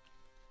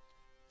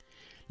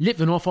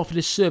 Litvinoff offered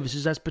his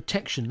services as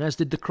protection, as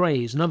did the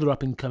Krays and other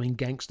up-and-coming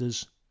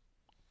gangsters.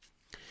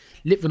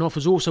 Litvinoff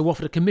was also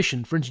offered a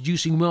commission for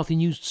introducing wealthy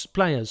new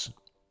players.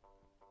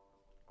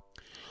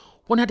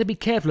 One had to be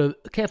careful of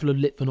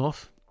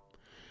Litvinoff.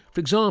 For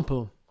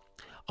example,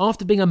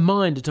 after being a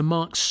minder to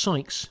Mark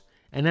Sykes,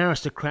 an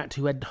aristocrat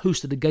who had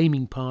hosted a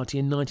gaming party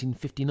in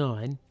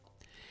 1959,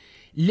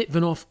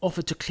 Litvinoff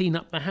offered to clean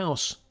up the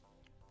house.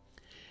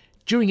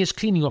 During his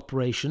cleaning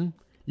operation,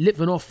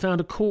 Litvinoff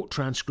found a court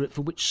transcript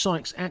for which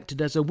Sykes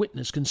acted as a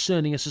witness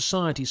concerning a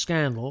society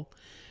scandal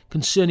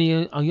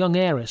concerning a young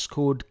heiress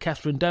called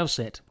Catherine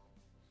Dowsett.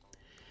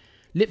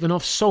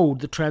 Litvinoff sold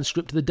the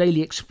transcript to the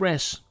Daily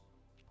Express.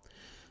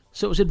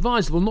 So it was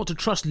advisable not to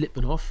trust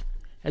Litvinoff,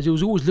 as he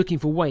was always looking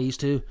for ways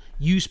to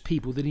use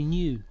people that he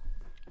knew.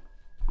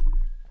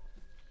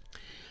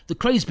 The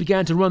Krays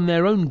began to run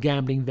their own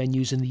gambling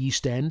venues in the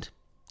East End.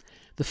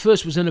 The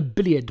first was in a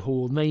billiard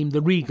hall named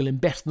the Regal in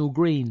Bethnal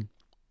Green.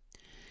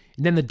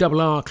 And then the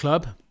Double R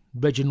Club,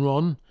 Reg and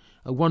Ron,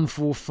 at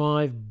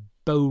 145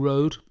 Bow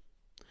Road.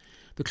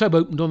 The club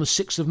opened on the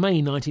 6th of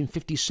May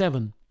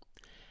 1957,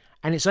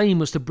 and its aim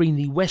was to bring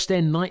the West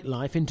End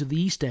nightlife into the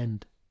East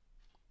End.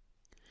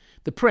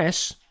 In the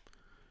press,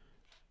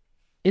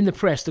 the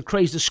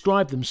Krays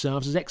described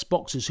themselves as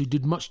ex-boxers who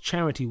did much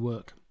charity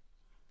work.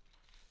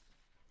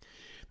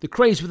 The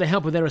Krays, with the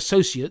help of their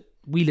associate,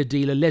 wheeler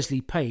dealer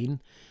Leslie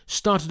Payne,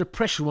 started to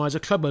pressurise a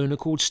club owner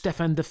called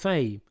Stefan de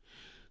Fay,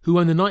 who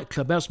owned the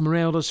nightclub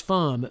Esmeralda's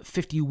Farm at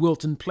 50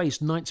 Wilton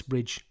Place,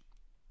 Knightsbridge.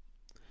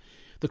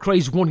 The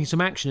Krays wanted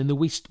some action in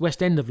the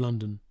West End of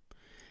London,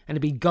 and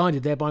had been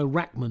guided there by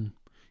Rackman,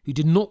 who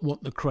did not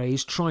want the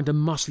Krays trying to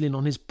muscle in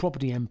on his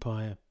property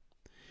empire.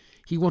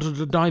 He wanted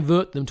to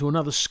divert them to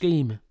another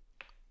scheme.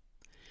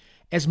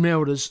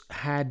 Esmeralda's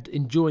had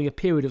enjoying a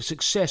period of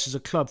success as a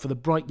club for the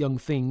bright young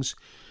things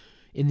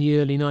in the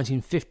early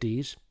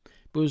 1950s,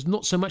 but was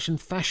not so much in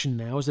fashion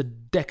now as the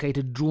decade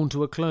had drawn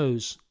to a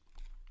close.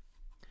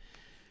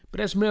 But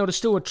Esmeralda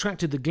still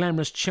attracted the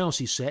glamorous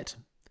Chelsea set.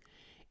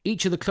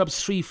 Each of the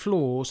club's 3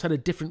 floors had a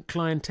different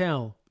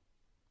clientele.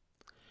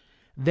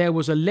 There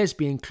was a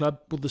lesbian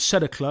club called the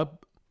Setter Club.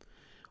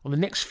 On the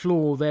next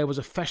floor there was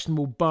a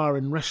fashionable bar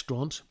and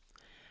restaurant,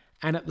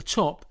 and at the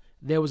top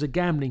there was a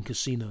gambling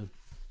casino.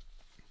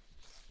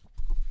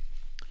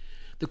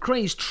 The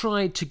Krays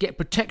tried to get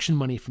protection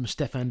money from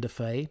Stefan de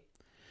Fay,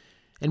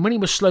 and when he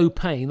was slow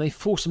paying, they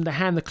forced him to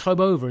hand the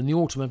club over in the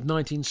autumn of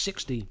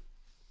 1960.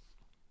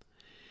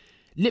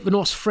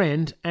 Litvinoff's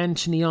friend,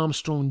 Anthony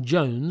Armstrong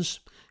Jones,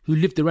 who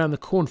lived around the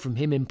corner from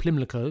him in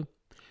Pimlico,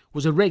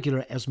 was a regular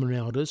at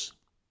Esmeralda's.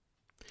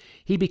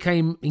 He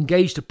became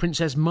engaged to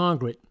Princess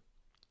Margaret.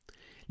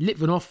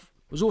 Litvinoff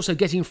was also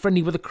getting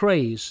friendly with the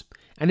Krays,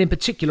 and in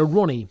particular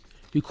Ronnie,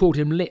 who called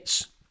him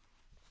Litz.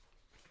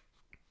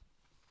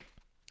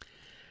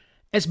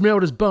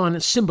 Esmeralda's barn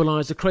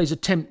symbolised the Krays'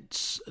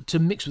 attempts to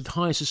mix with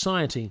high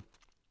society.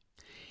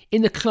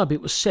 In the club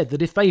it was said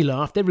that if they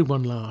laughed,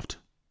 everyone laughed.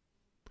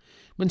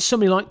 When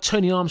somebody like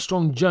Tony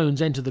Armstrong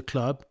Jones entered the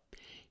club,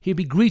 he would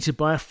be greeted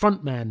by a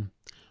frontman,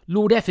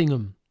 Lord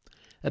Effingham,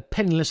 a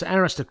penniless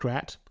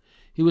aristocrat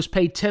who was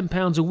paid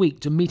 £10 a week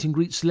to meet and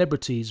greet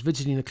celebrities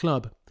visiting the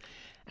club,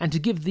 and to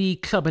give the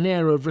club an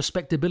air of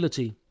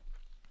respectability.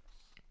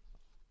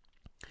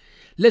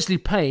 Leslie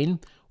Payne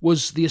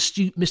was the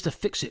astute Mr.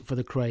 Fix-It for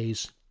the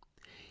Krays.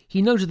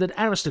 He noted that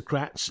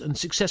aristocrats and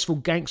successful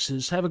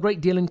gangsters have a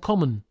great deal in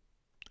common: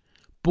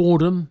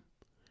 boredom,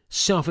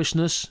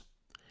 selfishness,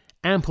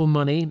 ample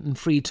money and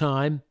free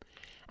time,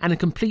 and a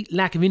complete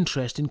lack of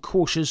interest in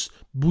cautious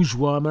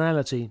bourgeois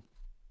morality.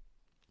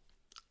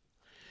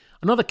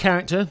 Another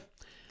character,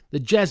 the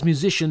jazz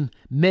musician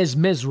Mez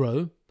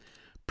Mesro,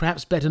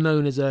 perhaps better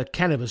known as a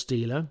cannabis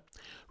dealer,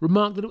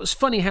 remarked that it was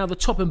funny how the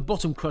top and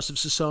bottom crust of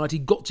society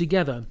got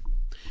together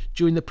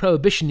during the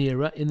Prohibition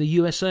era in the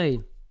USA.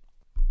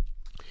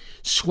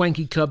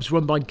 Swanky clubs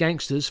run by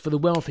gangsters for the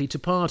wealthy to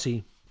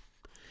party.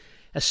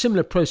 A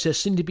similar process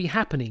seemed to be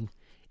happening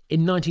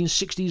in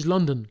 1960s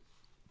London.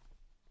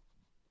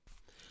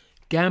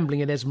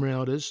 Gambling at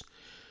Esmeralda's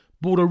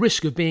bore a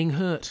risk of being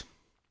hurt.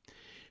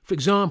 For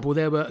example,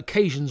 there were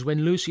occasions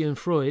when Lucien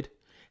Freud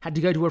had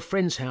to go to a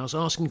friend's house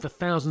asking for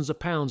thousands of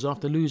pounds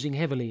after losing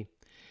heavily,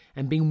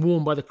 and being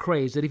warned by the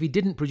Krays that if he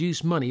didn't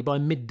produce money by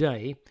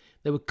midday,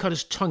 they would cut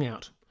his tongue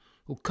out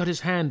or cut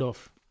his hand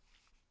off.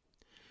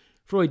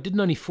 Freud didn't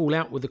only fall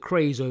out with the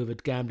Krays over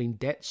gambling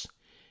debts,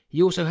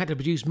 he also had to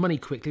produce money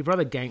quickly for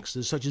other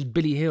gangsters such as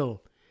Billy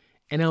Hill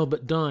and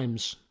Albert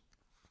Dimes.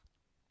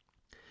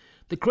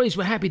 The Krays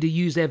were happy to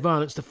use their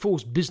violence to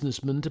force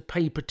businessmen to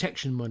pay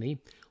protection money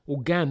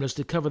or gamblers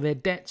to cover their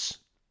debts.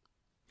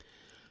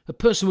 A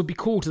person would be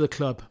called to the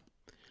club,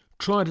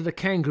 tried at a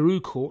kangaroo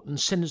court and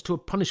sentenced to a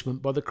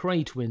punishment by the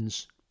Kray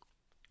twins.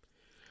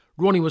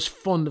 Ronnie was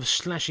fond of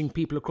slashing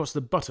people across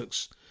the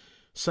buttocks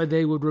so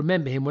they would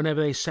remember him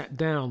whenever they sat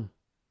down.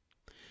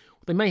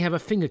 They may have a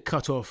finger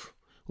cut off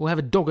or have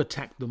a dog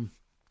attack them.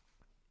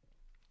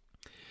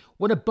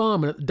 When a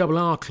barman at the Double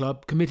R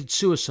Club committed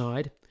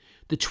suicide,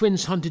 the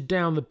twins hunted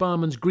down the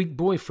barman's Greek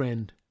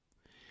boyfriend.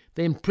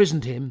 They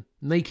imprisoned him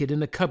naked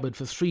in a cupboard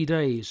for 3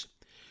 days,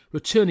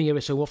 returning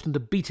every so often to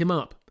beat him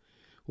up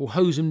or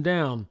hose him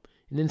down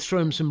and then throw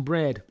him some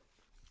bread.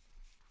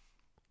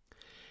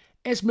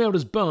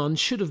 Esmeralda's barn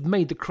should have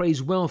made the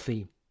Krays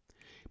wealthy,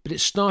 but it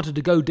started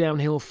to go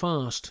downhill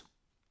fast.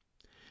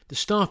 The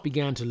staff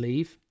began to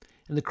leave,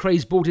 and the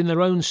Krays brought in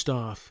their own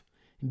staff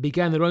and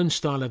began their own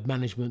style of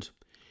management,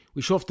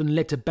 which often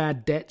led to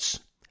bad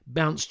debts,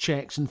 bounced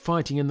cheques and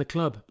fighting in the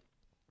club.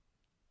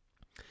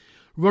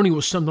 Ronnie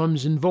was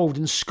sometimes involved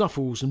in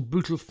scuffles and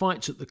brutal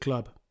fights at the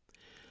club.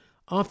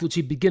 Afterwards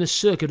he'd begin a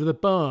circuit of the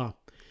bar,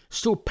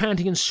 still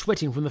panting and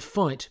sweating from the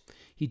fight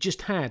he'd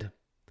just had.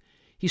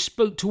 He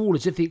spoke to all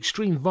as if the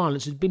extreme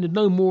violence had been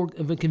no more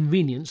of a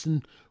convenience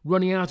than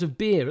running out of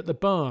beer at the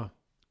bar.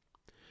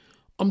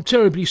 "I'm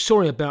terribly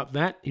sorry about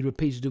that," he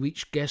repeated to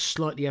each guest,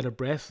 slightly out of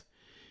breath.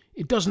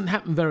 "It doesn't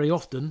happen very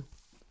often."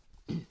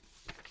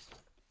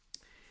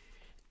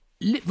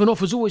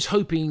 Litvinoff was always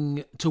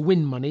hoping to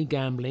win money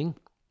gambling.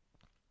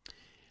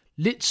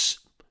 Litz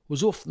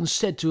was often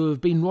said to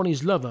have been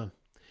Ronnie's lover,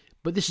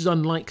 but this is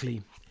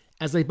unlikely,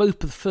 as they both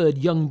preferred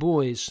young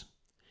boys.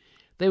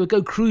 They would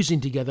go cruising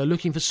together,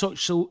 looking for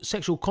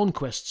sexual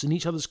conquests in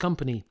each other's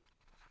company.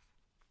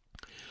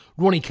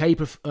 Ronnie Cray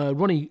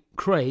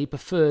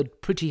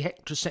preferred pretty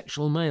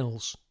heterosexual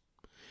males.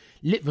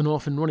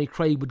 Litvinoff and Ronnie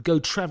Cray would go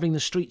travelling the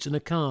streets in a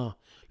car,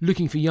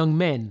 looking for young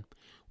men,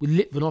 with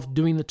Litvinoff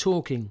doing the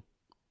talking.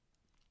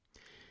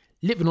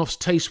 Litvinoff's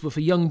tastes were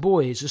for young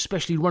boys,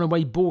 especially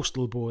runaway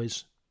Borstal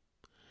boys.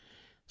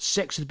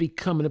 Sex had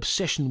become an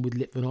obsession with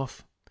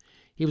Litvinoff.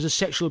 He was a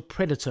sexual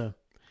predator,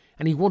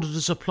 and he wanted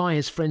to supply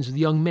his friends with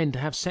young men to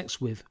have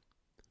sex with.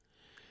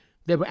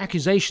 There were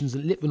accusations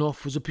that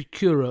Litvinoff was a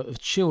procurer of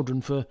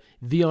children for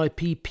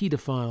VIP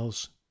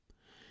paedophiles.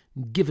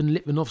 Given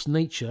Litvinoff's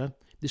nature,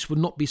 this would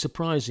not be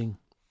surprising.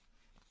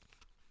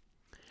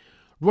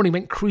 Ronnie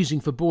went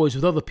cruising for boys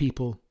with other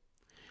people.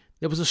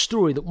 There was a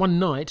story that one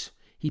night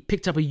he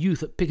picked up a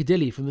youth at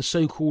Piccadilly from the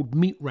so-called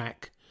meat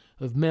rack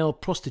of male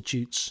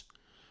prostitutes,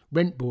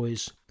 rent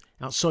boys,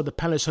 outside the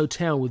Palace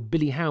Hotel with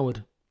Billy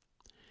Howard.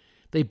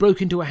 They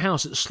broke into a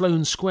house at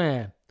Sloane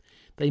Square.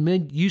 They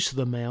made use of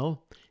the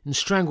male and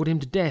strangled him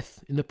to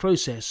death in the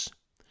process.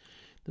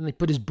 Then they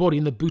put his body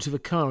in the boot of a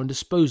car and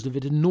disposed of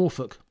it in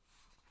Norfolk.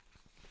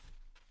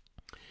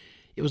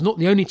 It was not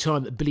the only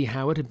time that Billy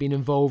Howard had been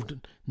involved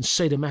in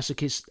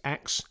sadomasochist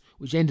acts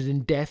which ended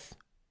in death.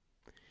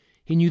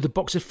 He knew the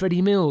boxer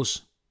Freddie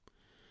Mills.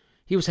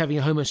 He was having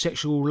a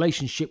homosexual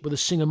relationship with the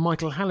singer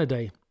Michael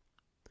Halliday.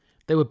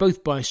 They were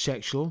both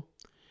bisexual.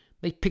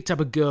 They picked up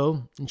a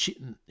girl, and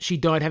she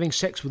died having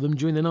sex with them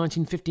during the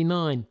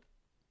 1959.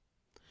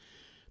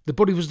 The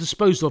body was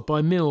disposed of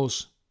by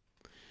Mills,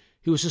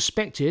 who was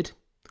suspected,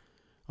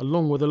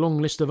 along with a long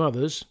list of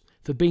others,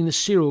 for being the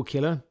serial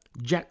killer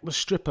Jack the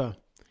Stripper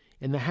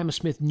in the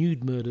Hammersmith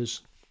nude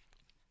murders.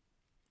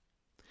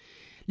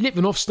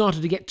 Litvinoff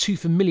started to get too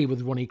familiar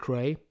with Ronnie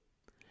Cray,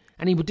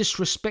 and he would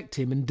disrespect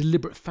him in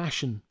deliberate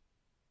fashion.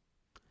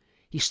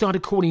 He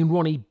started calling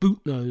Ronnie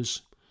Boot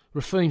Nose,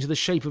 referring to the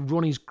shape of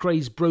Ronnie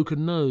Cray's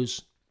broken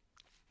nose.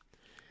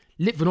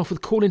 Litvinoff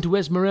would call into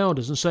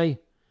Esmeralda's and say,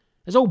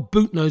 "Has old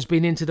Boot Nose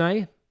been in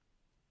today?"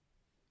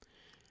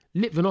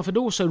 Litvinoff had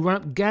also run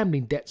up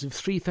gambling debts of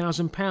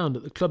 £3,000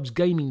 at the club's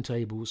gaming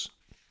tables.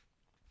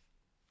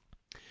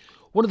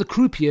 One of the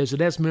croupiers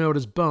at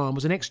Esmeralda's bar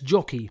was an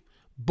ex-jockey,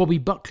 Bobby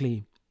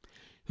Buckley,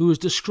 who was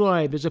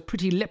described as a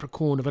pretty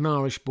leprechaun of an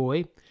Irish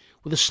boy,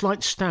 with a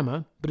slight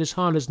stammer, but as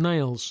hard as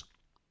nails.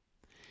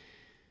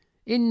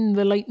 In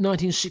the late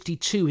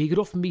 1962, he could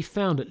often be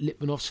found at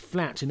Litvinoff's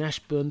flat in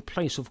Ashburn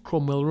Place off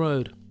Cromwell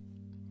Road.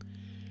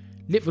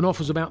 Litvinoff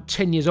was about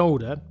 10 years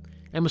older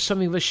and was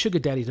something of a sugar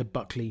daddy to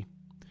Buckley,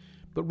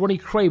 but Ronnie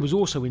Cray was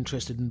also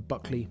interested in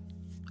Buckley.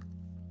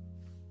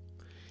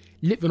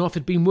 Litvinoff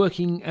had been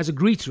working as a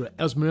greeter at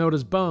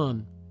Esmeralda's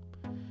Barn,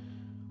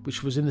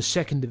 which was in the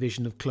second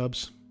division of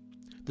clubs.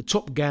 The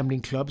top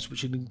gambling clubs,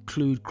 which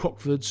include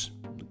Crockford's,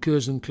 the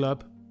Curzon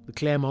Club, the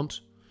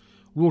Claremont,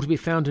 were all to be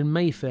found in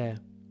Mayfair.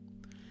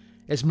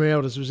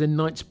 Esmeralda's was in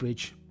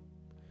Knightsbridge.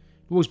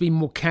 It had always been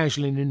more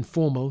casual and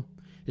informal,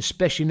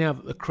 especially now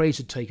that the Crays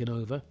had taken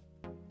over.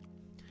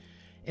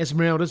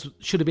 Esmeralda's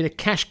should have been a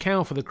cash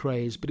cow for the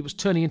Crays, but it was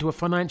turning into a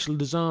financial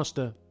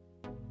disaster.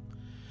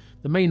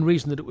 The main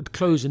reason that it would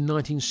close in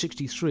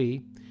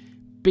 1963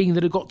 being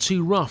that it got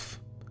too rough.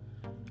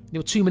 There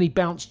were too many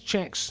bounced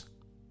cheques.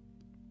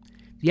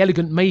 The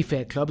elegant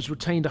Mayfair clubs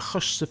retained a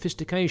hushed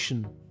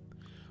sophistication,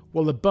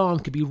 while the Barn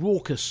could be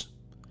raucous.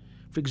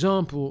 For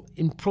example,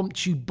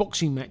 impromptu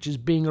boxing matches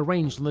being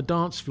arranged on the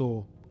dance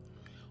floor,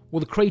 or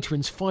the Cray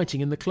twins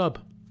fighting in the club.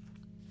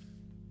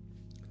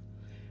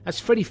 As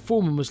Freddie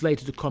Foreman was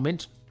later to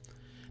comment,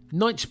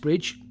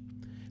 Knightsbridge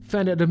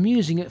found it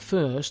amusing at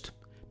first,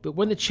 but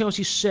when the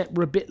Chelsea set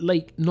were a bit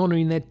late in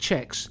honouring their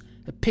cheques,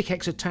 the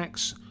pickaxe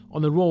attacks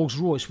on the Rolls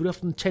Royce would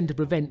often tend to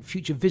prevent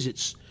future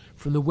visits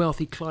from the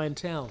wealthy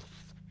clientele.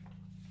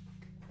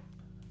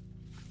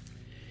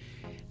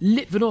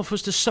 Litvinoff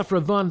was to suffer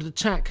a violent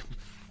attack.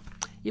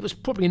 It was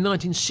probably in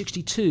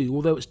 1962,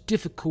 although it's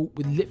difficult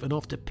with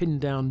Litvinoff to pin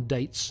down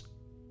dates.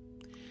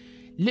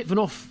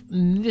 Litvinoff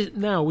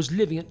now was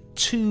living at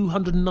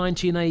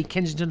 219A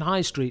Kensington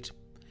High Street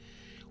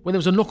when there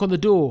was a knock on the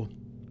door,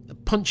 a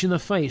punch in the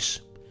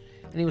face,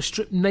 and he was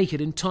stripped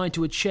naked and tied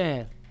to a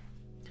chair,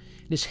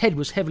 and his head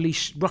was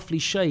roughly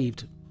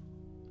shaved.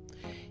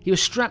 He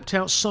was strapped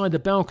outside the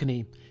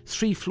balcony,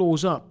 3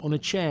 floors up, on a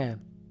chair.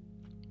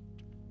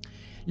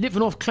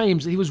 Litvinoff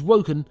claims that he was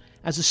woken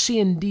as a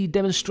C&D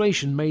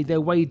demonstration made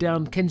their way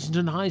down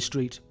Kensington High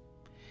Street.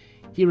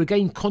 He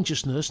regained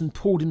consciousness and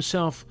pulled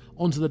himself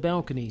onto the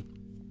balcony.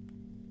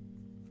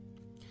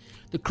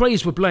 The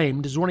Krays were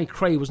blamed, as Ronnie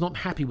Kray was not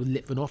happy with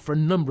Litvinoff for a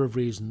number of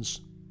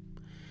reasons.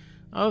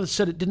 Others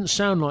said it didn't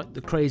sound like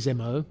the Krays'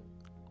 MO,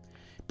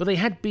 but they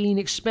had been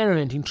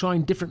experimenting,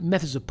 trying different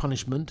methods of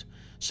punishment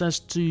so as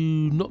to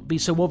not be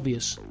so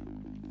obvious.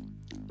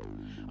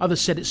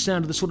 Others said it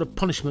sounded the sort of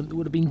punishment that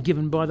would have been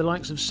given by the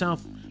likes of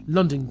South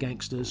London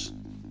gangsters.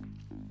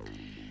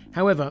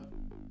 However,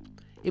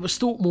 it was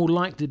thought more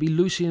likely to be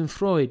Lucian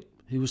Freud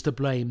who was to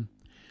blame,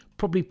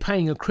 probably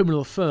paying a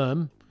criminal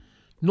firm,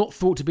 not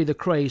thought to be the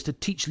Krays, to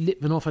teach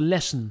Litvinoff a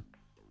lesson.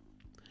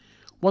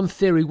 One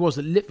theory was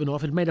that Litvinoff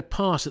had made a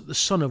pass at the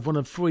son of one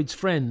of Freud's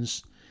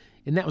friends,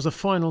 and that was a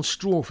final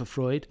straw for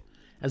Freud,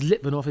 as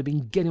Litvinoff had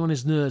been getting on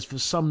his nerves for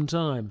some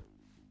time.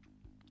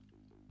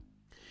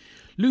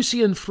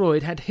 Lucian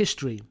Freud had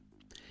history.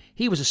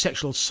 He was a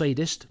sexual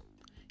sadist.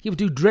 He would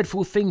do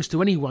dreadful things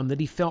to anyone that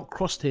he felt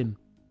crossed him.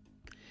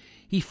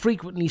 He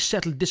frequently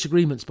settled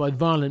disagreements by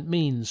violent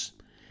means,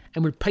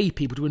 and would pay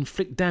people to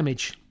inflict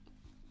damage.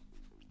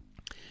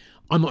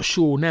 I'm not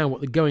sure now what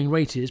the going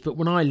rate is, but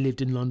when I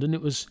lived in London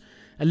it was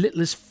as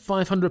little as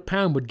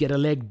 £500 would get a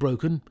leg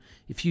broken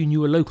if you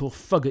knew a local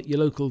thug at your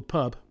local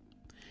pub.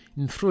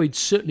 And Freud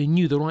certainly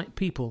knew the right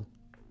people.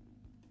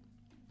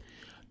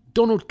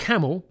 Donald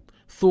Camel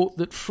thought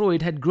that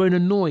Freud had grown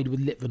annoyed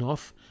with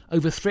Litvinoff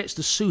over threats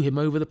to sue him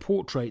over the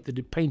portrait that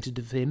had painted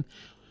of him,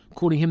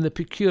 calling him the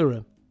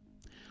procurer,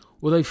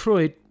 although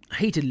Freud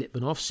hated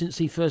Litvinoff since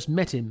he first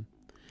met him,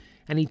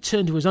 and he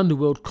turned to his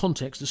underworld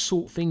contacts to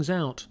sort things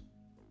out.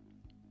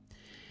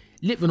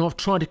 Litvinoff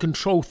tried to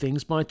control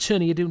things by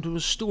turning it into a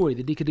story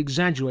that he could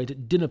exaggerate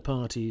at dinner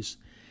parties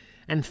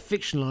and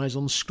fictionalise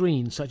on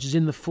screen, such as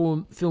in the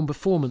film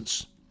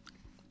performance.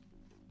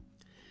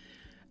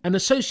 An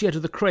associate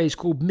of the Krays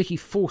called Mickey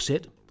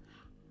Fawcett,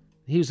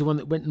 he was the one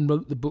that went and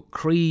wrote the book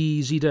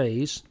Crazy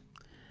Days,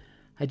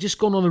 had just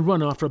gone on a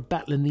run after a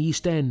battle in the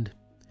East End,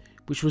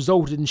 which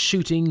resulted in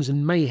shootings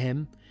and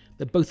mayhem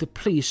that both the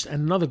police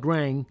and another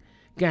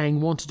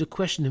gang wanted to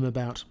question him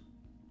about.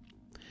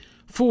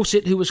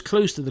 Fawcett, who was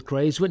close to the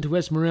Krays, went to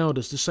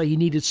Esmeralda's to say he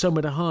needed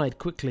somewhere to hide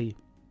quickly.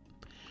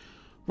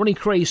 Ronnie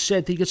Kray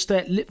said that he could stay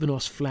at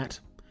Litvinoff's flat.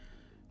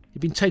 He'd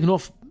been taken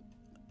off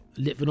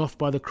Litvinoff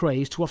by the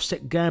Krays to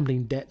offset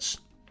gambling debts.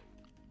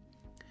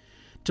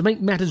 To make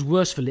matters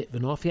worse for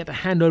Litvinoff, he had to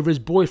hand over his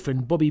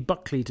boyfriend Bobby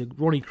Buckley to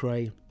Ronnie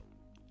Kray.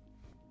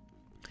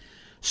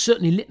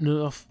 Certainly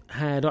Litvinoff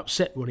had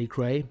upset Ronnie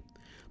Kray,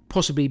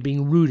 possibly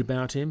being rude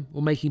about him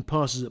or making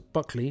passes at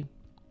Buckley.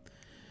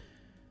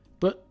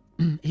 But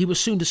he was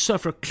soon to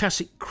suffer a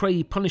classic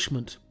Kray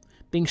punishment,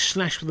 being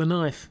slashed with a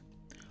knife,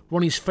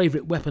 Ronnie's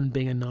favourite weapon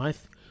being a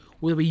knife,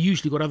 although he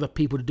usually got other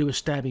people to do a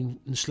stabbing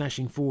and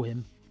slashing for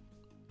him.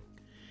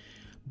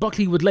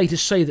 Buckley would later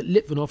say that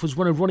Litvinoff was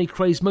one of Ronnie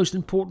Kray's most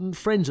important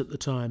friends at the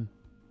time.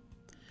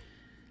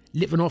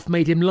 Litvinoff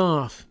made him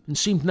laugh and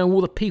seemed to know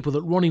all the people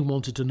that Ronnie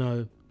wanted to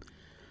know,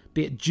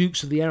 be it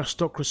dukes of the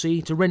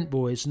aristocracy to rent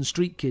boys and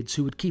street kids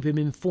who would keep him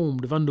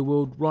informed of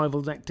underworld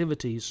rivals'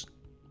 activities.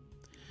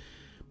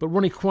 But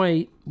Ronnie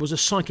Kray was a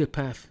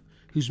psychopath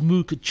whose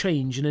mood could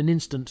change in an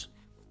instant.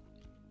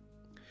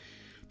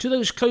 To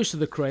those close to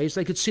the Krays,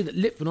 they could see that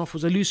Litvinoff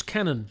was a loose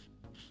cannon.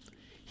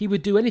 He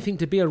would do anything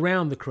to be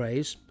around the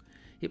Krays.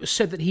 It was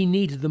said that he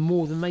needed them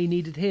more than they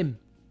needed him.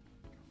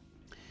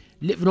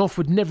 Litvinoff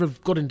would never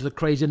have got into the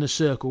Krays' inner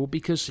circle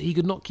because he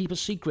could not keep a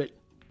secret.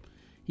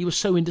 He was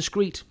so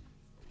indiscreet.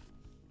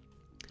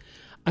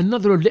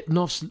 Another of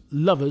Litvinoff's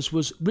lovers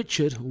was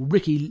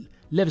Ricky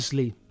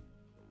Levesley.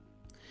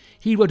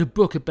 He wrote a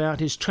book about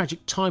his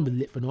tragic time with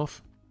Litvinoff.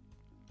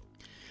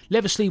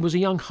 Levesley was a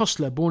young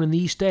hustler born in the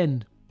East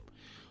End.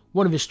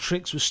 One of his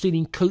tricks was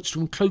stealing coats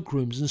from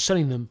cloakrooms and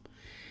selling them,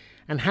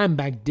 and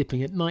handbag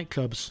dipping at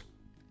nightclubs.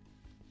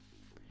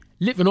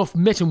 Litvinoff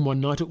met him one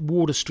night at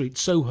Wardour Street,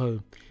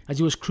 Soho, as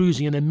he was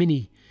cruising in a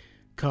mini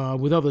car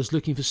with others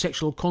looking for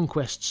sexual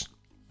conquests.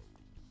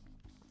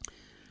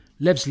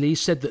 Levesley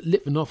said that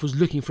Litvinoff was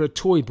looking for a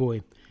toy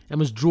boy and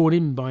was drawn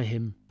in by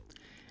him.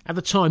 At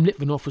the time,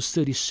 Litvinoff was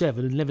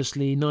 37 and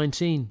Levesley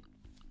 19.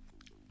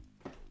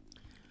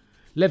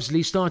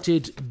 Levesley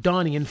started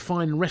dining in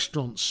fine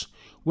restaurants,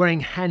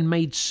 wearing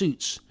handmade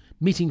suits,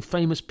 meeting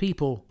famous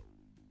people.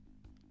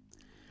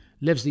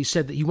 Levesley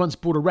said that he once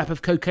bought a wrap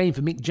of cocaine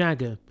for Mick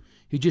Jagger,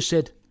 who just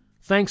said,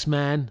 "Thanks,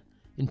 man,"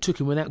 and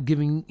took him without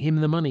giving him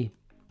the money.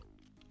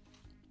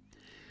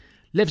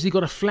 Levesley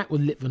got a flat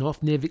with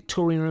Litvinoff near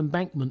Victoria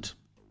Embankment.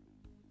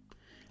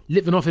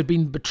 Litvinoff had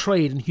been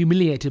betrayed and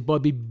humiliated by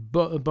Bobby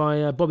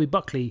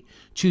Buckley,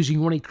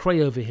 choosing Ronnie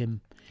Kray over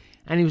him,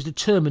 and he was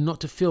determined not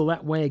to feel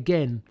that way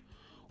again,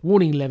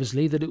 warning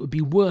Levesley that it would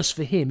be worse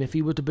for him if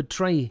he were to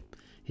betray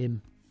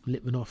him,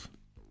 Litvinoff.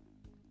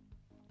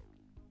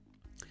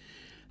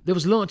 There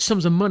was large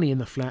sums of money in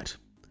the flat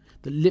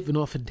that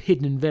Litvinoff had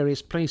hidden in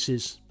various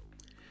places.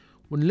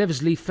 When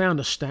Levesley found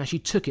a stash, he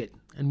took it,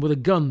 and with a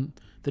gun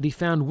that he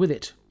found with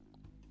it.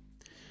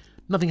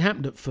 Nothing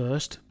happened at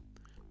first,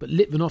 but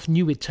Litvinoff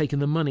knew he'd taken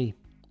the money.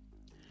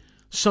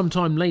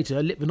 Sometime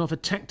later, Litvinoff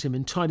attacked him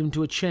and tied him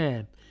to a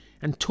chair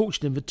and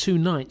tortured him for 2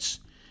 nights,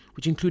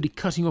 which included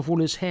cutting off all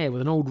his hair with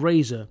an old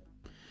razor,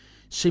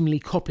 seemingly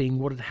copying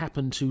what had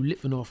happened to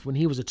Litvinoff when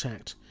he was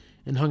attacked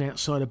and hung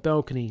outside a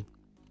balcony,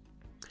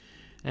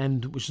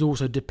 and which is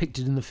also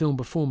depicted in the film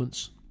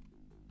performance.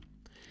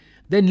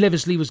 Then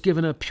Leversley was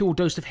given a pure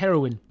dose of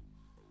heroin.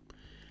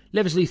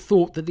 Leversley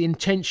thought that the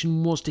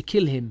intention was to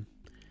kill him,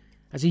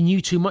 as he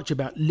knew too much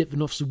about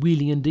Litvinoff's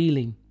wheeling and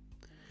dealing,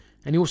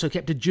 and he also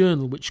kept a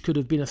journal which could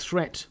have been a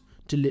threat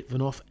to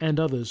Litvinoff and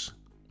others.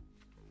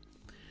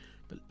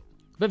 But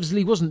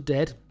Leversley wasn't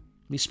dead.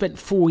 He spent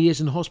 4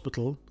 years in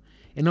hospital,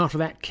 and after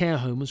that care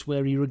homes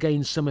where he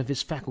regained some of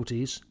his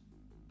faculties.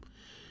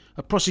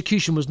 A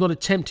prosecution was not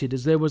attempted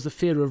as there was the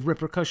fear of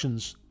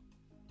repercussions.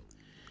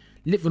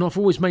 Litvinoff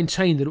always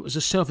maintained that it was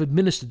a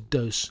self-administered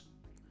dose.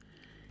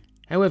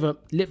 However,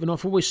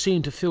 Litvinoff always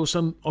seemed to feel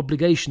some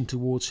obligation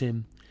towards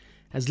him,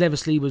 as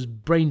Leversley was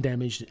brain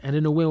damaged and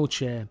in a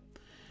wheelchair,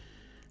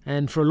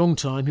 and for a long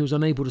time he was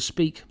unable to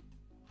speak.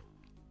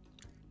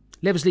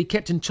 Leversley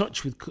kept in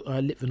touch with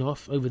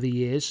Litvinoff over the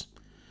years,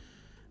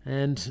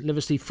 and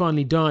Leversley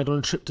finally died on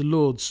a trip to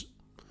Lourdes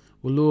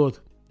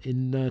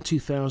in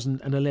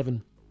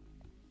 2011.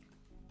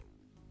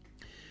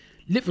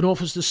 Litvinoff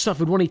has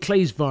suffered Ronnie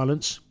Clay's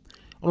violence.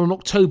 On an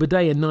October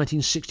day in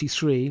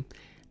 1963,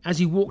 as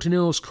he walked in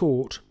Earl's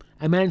Court,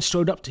 a man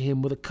strode up to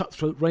him with a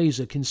cutthroat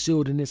razor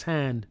concealed in his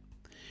hand,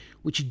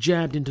 which he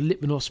jabbed into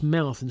Litvinoff's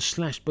mouth and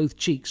slashed both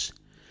cheeks,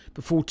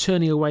 before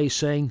turning away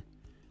saying,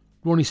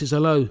 "Ronnie says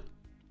hello."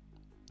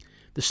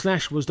 The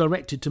slash was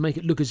directed to make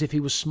it look as if he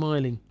was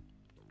smiling.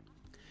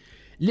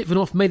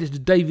 Litvinoff made it to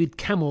David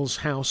Camel's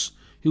house,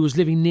 who was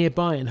living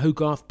nearby in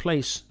Hogarth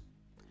Place.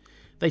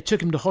 They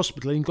took him to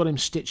hospital and got him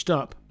stitched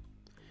up.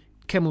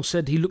 Camel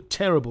said he looked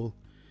terrible,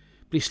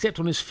 but he slept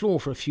on his floor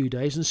for a few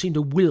days and seemed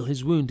to will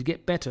his wound to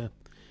get better,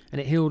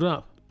 and it healed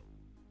up.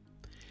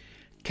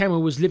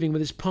 Camel was living with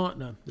his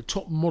partner, the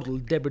top model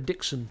Deborah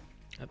Dixon,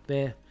 up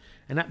there,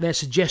 and at their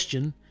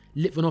suggestion,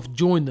 Litvinoff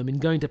joined them in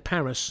going to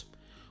Paris,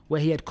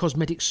 where he had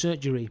cosmetic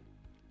surgery.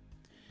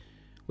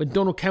 When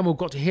Donald Cammell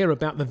got to hear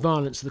about the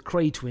violence of the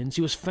Cray twins,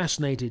 he was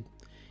fascinated.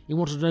 He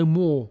wanted to know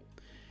more.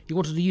 He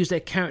wanted to use their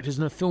characters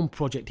in a film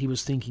project he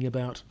was thinking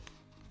about.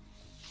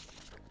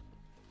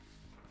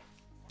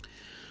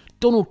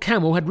 Donald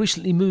Cammell had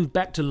recently moved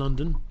back to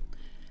London,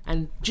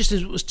 and just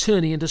as it was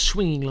turning into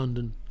swinging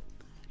London,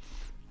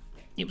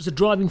 it was the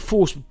driving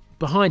force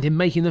behind him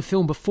making the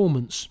film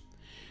performance,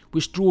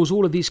 which draws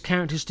all of these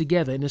characters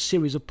together in a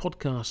series of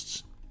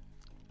podcasts.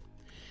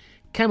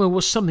 Cammell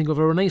was something of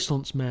a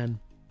Renaissance man.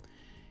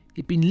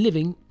 He'd been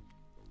living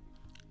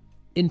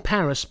in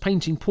Paris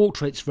painting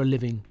portraits for a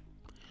living,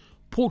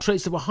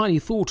 portraits that were highly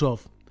thought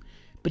of,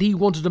 but he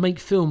wanted to make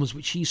films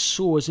which he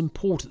saw as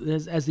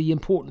important as the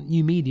important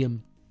new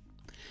medium.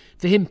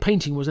 For him,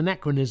 painting was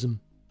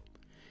anachronism.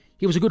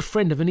 He was a good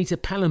friend of Anita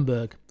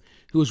Pallenberg,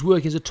 who was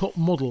working as a top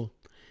model,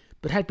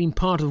 but had been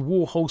part of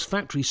Warhol's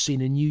factory scene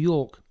in New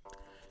York,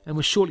 and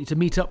was shortly to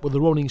meet up with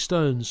the Rolling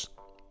Stones.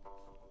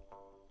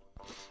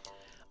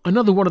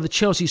 Another one of the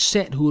Chelsea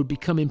set who would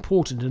become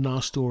important in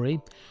our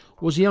story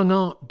was a young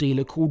art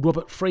dealer called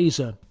Robert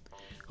Fraser,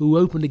 who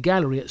opened a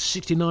gallery at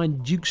 69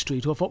 Duke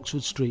Street off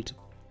Oxford Street.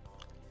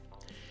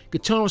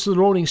 Guitarist of the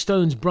Rolling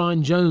Stones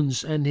Brian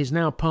Jones and his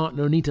now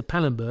partner Anita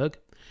Pallenberg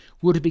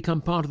would have become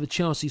part of the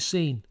Chelsea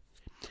scene,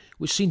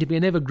 which seemed to be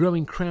an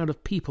ever-growing crowd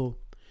of people,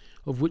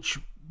 of which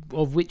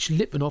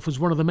Litvinoff was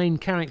one of the main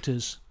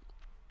characters.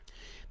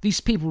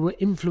 These people were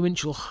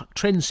influential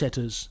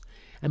trendsetters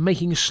and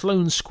making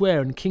Sloane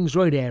Square and King's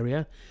Road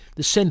area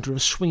the centre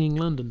of swinging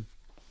London.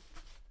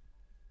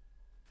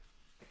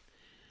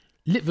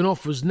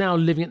 Litvinoff was now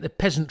living at the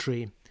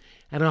Peasantry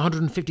at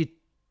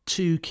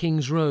 152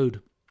 King's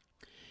Road.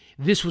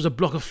 This was a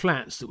block of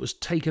flats that was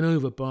taken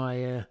over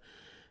by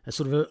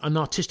an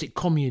artistic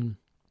commune.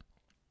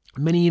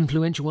 Many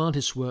influential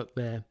artists worked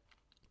there.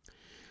 It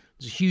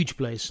was a huge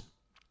place.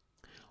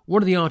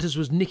 One of the artists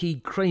was Nicky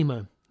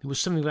Kramer, who was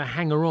something of a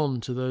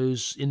hanger-on to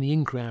those in the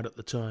in crowd at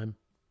the time.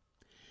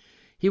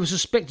 He was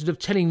suspected of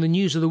telling the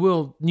News of the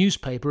World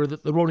newspaper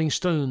that the Rolling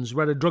Stones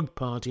were at a drug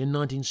party in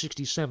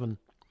 1967,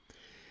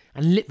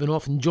 and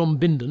Litvinoff and John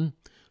Bindon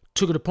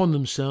took it upon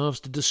themselves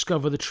to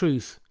discover the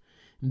truth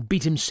and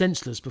beat him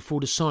senseless before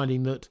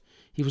deciding that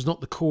he was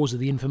not the cause of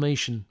the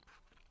information.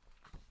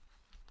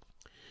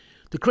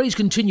 The Crays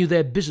continued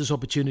their business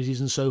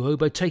opportunities in Soho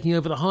by taking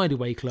over the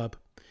Hideaway Club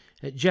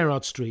at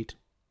Gerrard Street.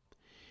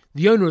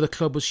 The owner of the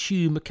club was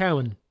Hugh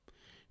McCowan,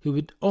 who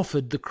had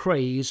offered the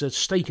Crays a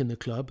stake in the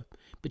club,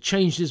 but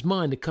changed his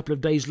mind a couple of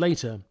days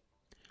later.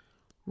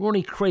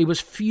 Ronnie Cray was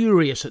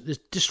furious at this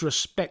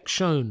disrespect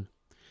shown,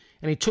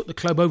 and he took the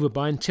club over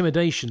by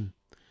intimidation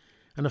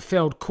and a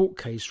failed court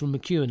case from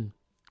McEwan.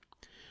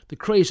 The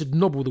Crays had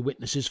nobbled the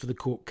witnesses for the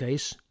court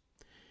case.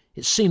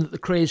 It seemed that the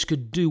Crays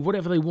could do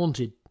whatever they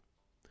wanted,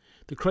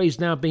 the Crays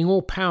now being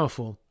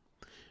all-powerful,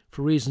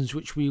 for reasons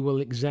which we will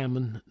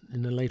examine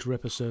in a later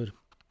episode.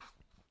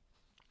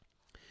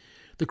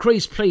 The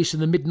Krays' place in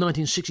the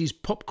mid-1960s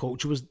pop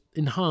culture was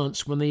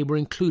enhanced when they were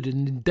included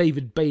in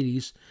David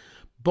Bailey's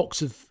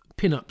box of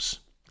pin-ups.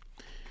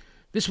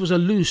 This was a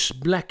loose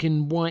black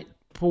and white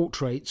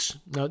portraits.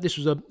 This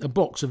was a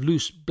box of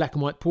loose black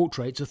and white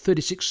portraits of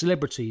 36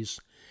 celebrities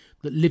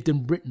that lived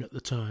in Britain at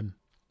the time.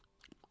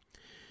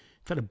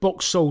 In fact, a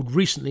box sold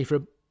recently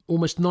for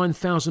almost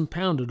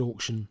 £9,000 at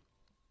auction.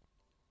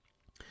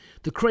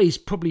 The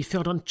Krays probably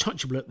felt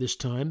untouchable at this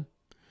time,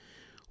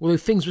 although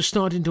things were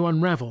starting to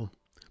unravel,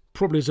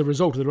 probably as a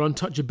result of their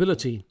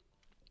untouchability.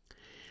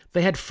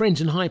 They had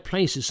friends in high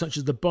places, such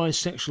as the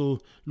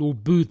bisexual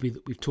Lord Boothby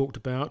that we've talked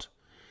about,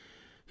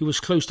 who was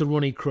close to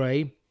Ronnie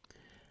Kray,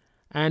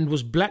 and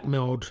was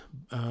blackmailed,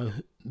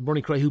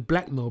 Ronnie Kray, who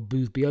blackmailed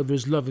Boothby over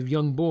his love of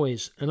young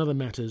boys and other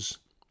matters.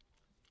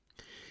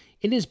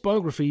 In his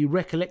biography,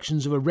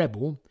 Recollections of a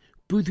Rebel,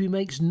 Boothby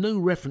makes no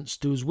reference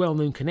to his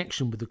well-known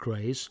connection with the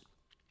Krays.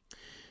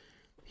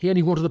 He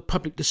only wanted the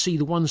public to see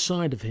the one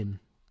side of him,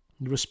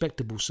 the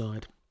respectable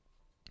side.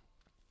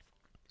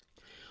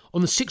 On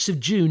the 6th of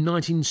June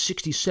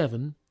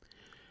 1967,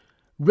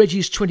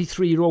 Reggie's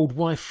 23-year-old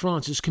wife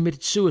Frances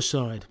committed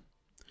suicide,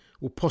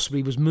 or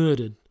possibly was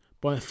murdered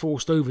by a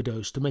forced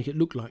overdose to make it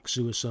look like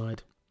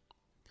suicide.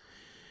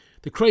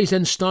 The Krays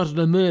then started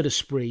a murder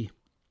spree.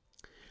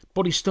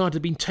 Bodies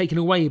started being taken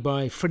away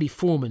by Freddie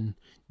Foreman,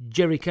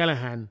 Jerry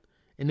Callahan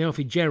and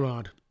Alfie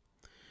Gerrard,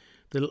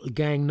 the little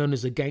gang known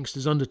as the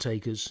Gangsters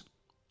Undertakers.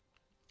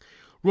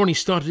 Ronnie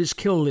started his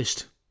kill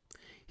list.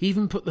 He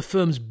even put the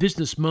firm's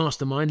business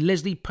mastermind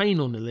Leslie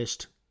Payne on the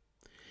list.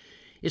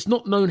 It's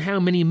not known how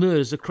many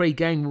murders the Kray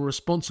gang were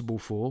responsible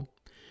for,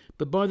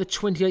 but by the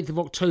 28th of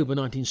October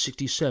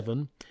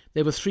 1967,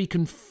 there were 3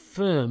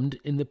 confirmed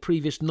in the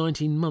previous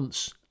 19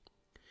 months.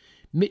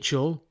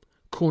 Mitchell,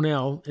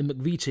 Cornell and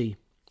McVitie.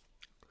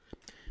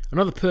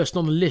 Another person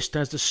on the list,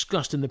 as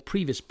discussed in the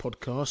previous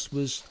podcast,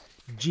 was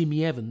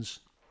Jimmy Evans.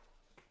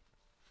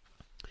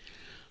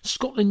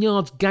 Scotland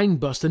Yard's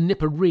gangbuster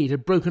Nipper Reid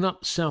had broken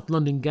up the South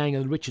London gang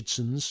of the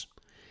Richardsons,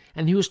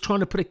 and he was trying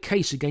to put a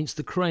case against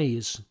the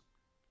Krays.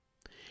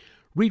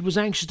 Reid was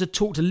anxious to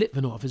talk to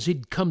Litvinoff, as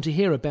he'd come to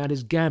hear about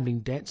his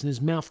gambling debts and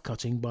his mouth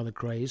cutting by the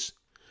Krays,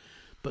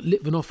 but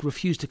Litvinoff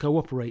refused to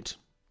cooperate.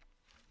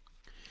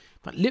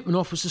 But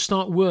Litvinoff was to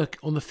start work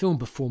on the film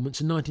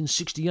performance in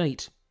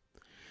 1968.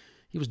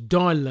 He was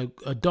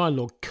a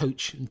dialogue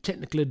coach and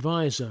technical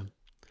advisor,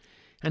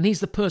 and he's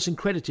the person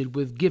credited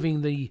with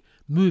giving the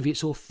movie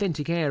its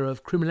authentic air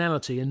of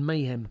criminality and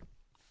mayhem.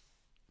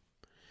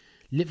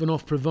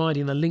 Litvinoff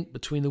providing the link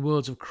between the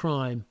worlds of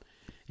crime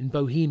and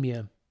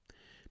Bohemia,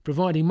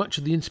 providing much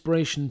of the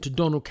inspiration to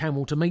Donald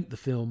Cammell to make the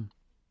film.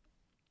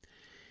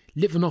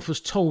 Litvinoff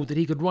was told that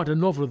he could write a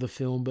novel of the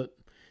film, but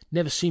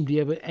never seemed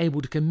to be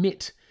able to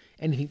commit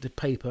anything to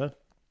paper,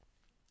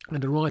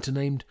 and a writer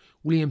named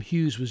William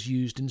Hughes was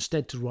used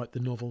instead to write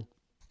the novel.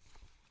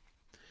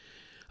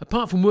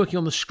 Apart from working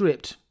on the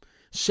script,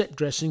 set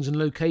dressings and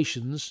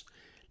locations,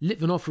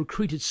 Litvinoff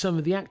recruited some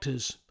of the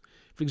actors.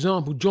 For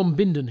example, John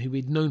Bindon, who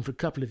we'd known for a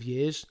couple of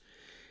years,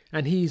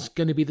 and he's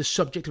going to be the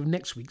subject of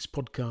next week's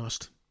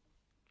podcast.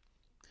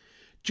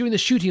 During the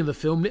shooting of the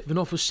film,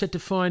 Litvinoff was said to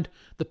find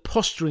the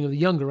posturing of the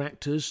younger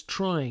actors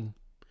trying.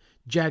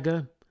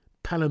 Jagger,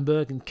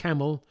 Pallenberg and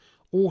Cammell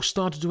all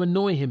started to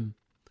annoy him.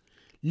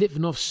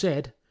 Litvinoff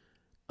said,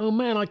 "Oh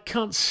man, I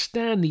can't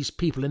stand these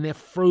people and their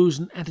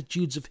frozen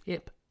attitudes of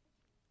hip."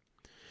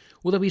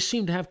 Although he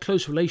seemed to have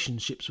close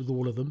relationships with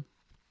all of them.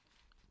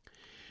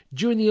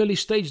 During the early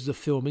stages of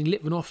filming,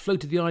 Litvinoff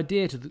floated the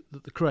idea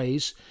that the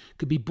Krays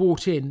could be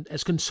brought in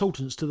as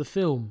consultants to the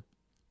film.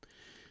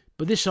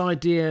 But this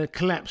idea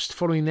collapsed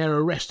following their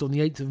arrest on the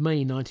 8th of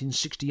May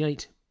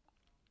 1968.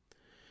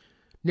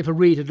 Nipper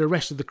Reid had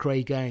arrested the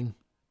Kray gang.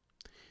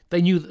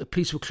 They knew that the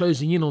police were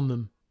closing in on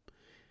them,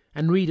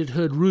 and Reid had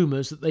heard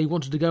rumours that they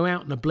wanted to go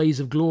out in a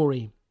blaze of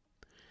glory.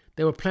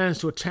 There were plans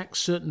to attack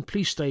certain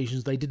police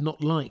stations they did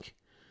not like,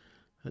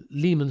 at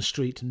Leman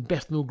Street and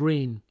Bethnal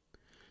Green.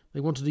 They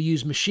wanted to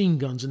use machine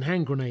guns and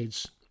hand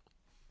grenades.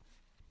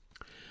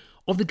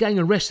 Of the gang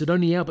arrested,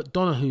 only Albert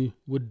Donahue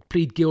would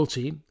plead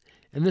guilty,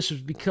 and this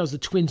was because the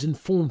twins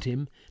informed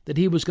him that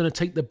he was going to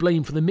take the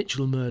blame for the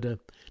Mitchell murder,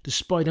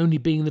 despite only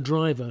being the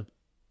driver.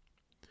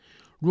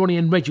 Ronnie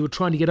and Reggie were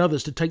trying to get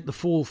others to take the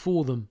fall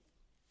for them.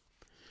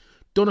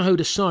 Donahue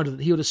decided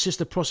that he would assist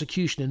the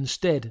prosecution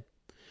instead,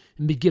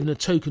 and be given a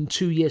token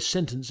 2-year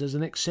sentence as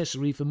an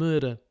accessory for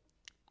murder.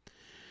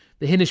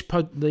 The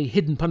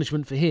hidden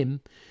punishment for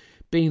him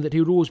being that he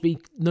would always be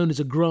known as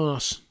a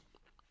grass,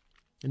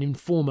 an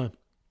informer.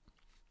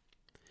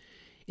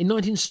 In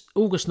August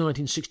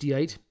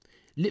 1968,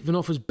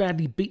 Litvinoff was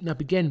badly beaten up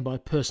again by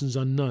persons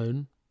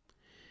unknown.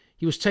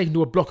 He was taken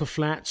to a block of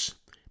flats,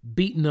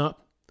 beaten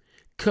up,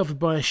 covered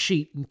by a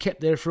sheet and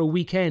kept there for a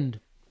weekend,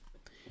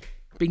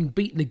 being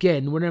beaten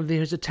again whenever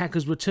his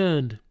attackers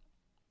returned.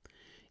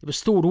 It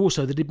was thought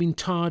also that he had been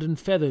tarred and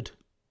feathered.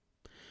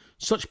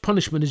 Such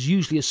punishment is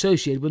usually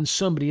associated when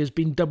somebody has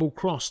been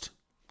double-crossed.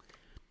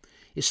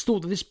 It's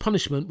thought that this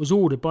punishment was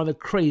ordered by the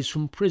Krays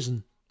from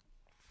prison.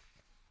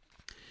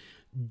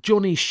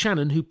 Johnny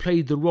Shannon, who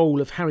played the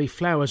role of Harry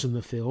Flowers in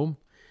the film,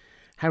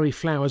 Harry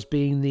Flowers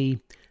being the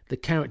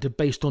character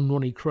based on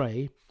Ronnie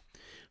Kray,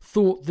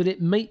 thought that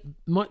it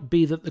might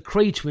be that the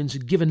Kray twins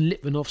had given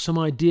Litvinoff some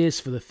ideas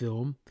for the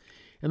film,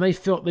 and they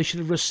felt they should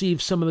have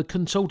received some of the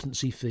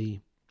consultancy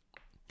fee.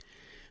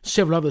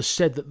 Several others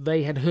said that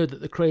they had heard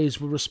that the Krays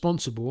were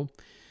responsible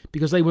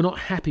because they were not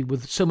happy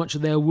with so much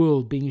of their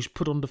world being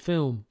put onto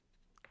film.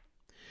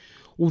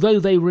 Although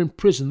they were in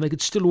prison, they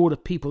could still order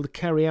people to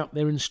carry out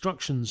their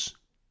instructions.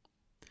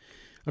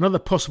 Another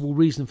possible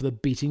reason for the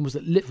beating was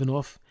that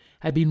Litvinoff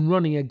had been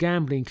running a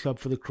gambling club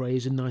for the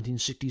Krays in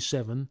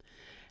 1967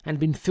 and had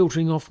been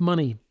filtering off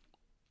money.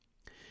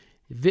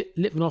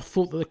 Litvinoff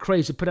thought that the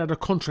Krays had put out a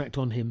contract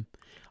on him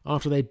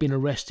after they'd been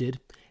arrested,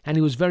 and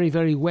he was very,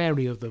 very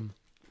wary of them.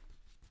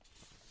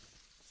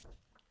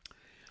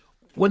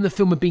 When the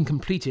film had been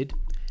completed,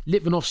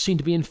 Litvinoff seemed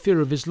to be in fear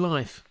of his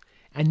life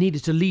and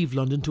needed to leave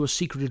London to a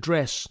secret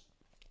address.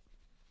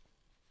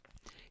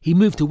 He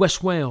moved to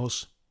West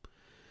Wales,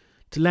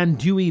 to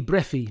Llanddewi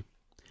Brefi,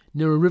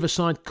 near a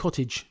riverside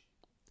cottage.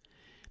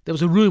 There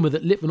was a rumour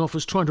that Litvinoff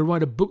was trying to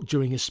write a book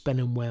during his spell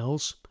in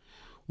Wales,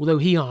 although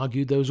he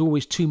argued there was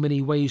always too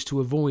many ways to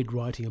avoid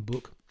writing a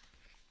book.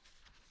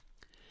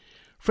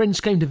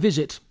 Friends came to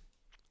visit.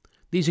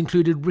 These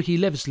included Ricky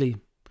Levesley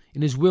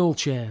in his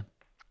wheelchair.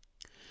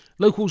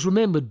 Locals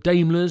remembered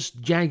Daimlers,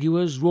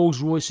 Jaguars,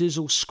 Rolls Royces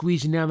all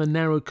squeezing down the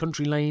narrow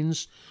country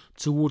lanes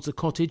towards the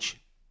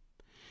cottage.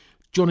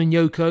 John and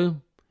Yoko,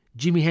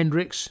 Jimi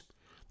Hendrix,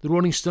 the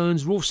Rolling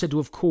Stones were all said to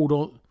have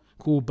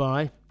called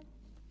by.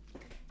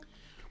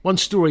 One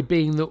story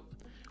being that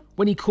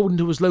when he called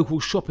into his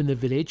local shop in the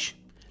village,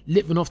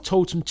 Litvinoff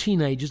told some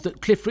teenagers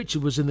that Cliff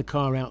Richard was in the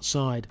car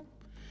outside.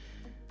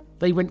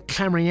 They went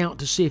clamouring out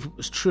to see if it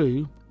was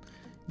true,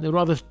 and they were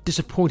rather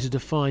disappointed to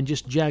find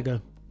just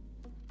Jagger.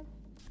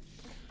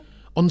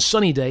 On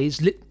sunny days,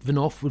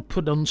 Litvinoff would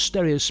put on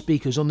stereo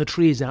speakers on the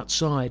trees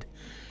outside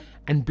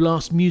and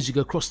blast music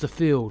across the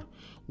field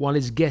while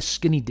his guests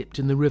skinny dipped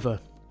in the river.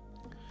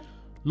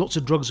 Lots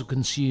of drugs were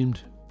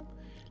consumed.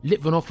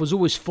 Litvinoff was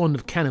always fond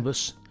of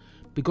cannabis,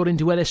 but got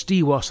into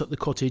LSD whilst at the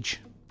cottage.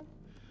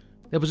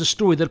 There was a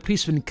story that a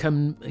policeman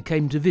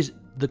came to visit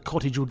the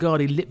cottage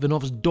regarding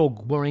Litvinoff's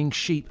dog worrying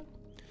sheep.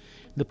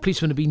 The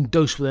policeman had been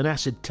dosed with an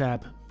acid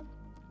tab.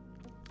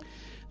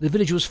 The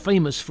village was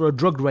famous for a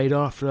drug raid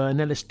after an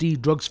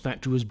LSD drugs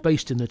factory was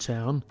based in the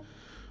town,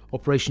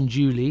 Operation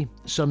Julie,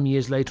 some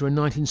years later in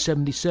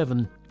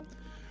 1977.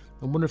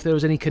 I wonder if there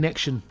was any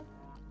connection.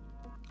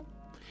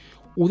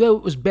 Although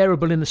it was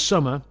bearable in the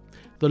summer,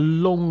 the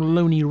long,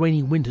 lonely,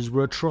 rainy winters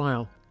were a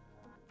trial.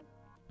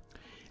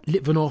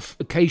 Litvinoff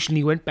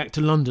occasionally went back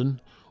to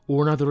London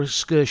or on other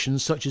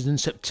excursions, such as in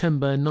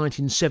September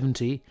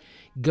 1970,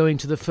 going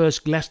to the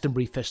first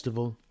Glastonbury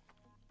Festival.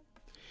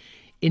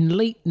 In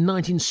late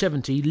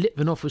 1970,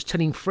 Litvinoff was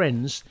telling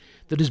friends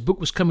that his book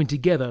was coming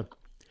together,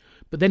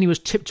 but then he was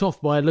tipped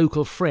off by a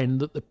local friend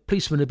that the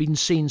policeman had been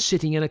seen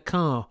sitting in a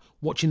car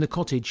watching the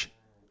cottage.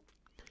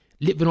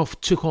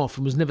 Litvinoff took off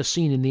and was never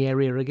seen in the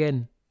area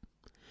again.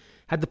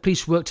 Had the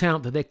police worked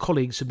out that their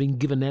colleagues had been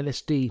given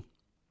LSD?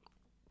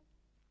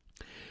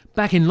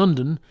 Back in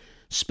London,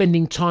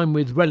 spending time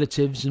with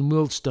relatives in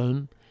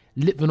Wealdstone,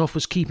 Litvinoff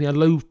was keeping a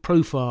low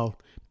profile,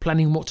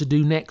 planning what to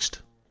do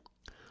next.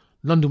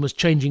 London was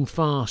changing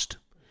fast.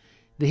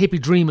 The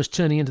hippie dream was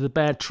turning into the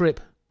bad trip.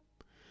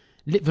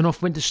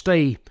 Litvinoff went to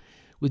stay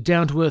with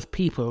down-to-earth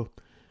people,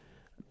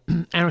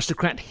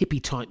 aristocrat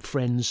hippie-type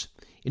friends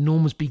in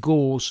Ormsby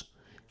Gauls,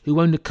 who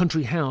owned a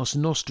country house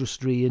in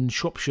Oswestry in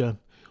Shropshire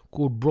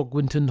called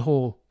Brogwinton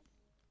Hall.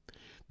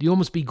 The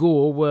Ormsby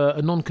Gaul were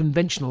a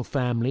non-conventional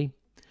family,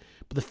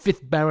 but the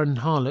 5th Baron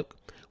Harlock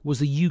was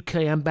the UK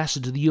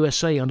ambassador to the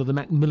USA under the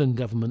Macmillan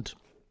government.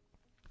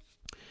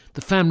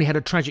 The family had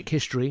a tragic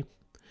history.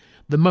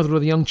 The mother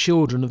of the young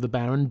children of the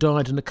Baron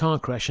died in a car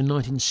crash in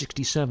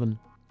 1967.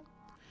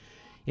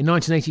 In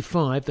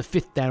 1985, the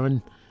 5th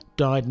Baron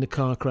died in a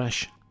car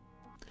crash.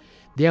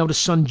 The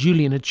eldest son,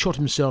 Julian, had shot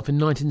himself in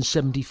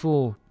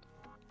 1974.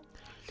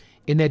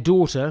 In their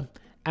daughter,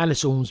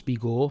 Alice Ormsby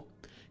Gore,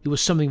 who was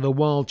something of a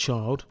wild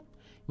child,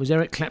 was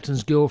Eric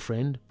Clapton's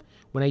girlfriend.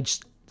 When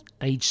aged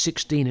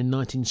 16 in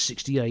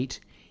 1968,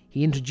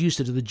 he introduced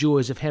her to the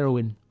joys of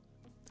heroin.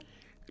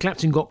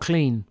 Clapton got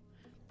clean,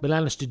 but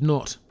Alice did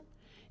not,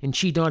 and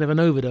she died of an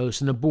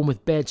overdose in a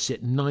Bournemouth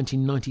bedsit in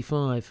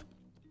 1995.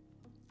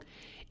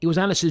 It was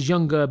Alice's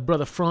younger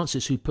brother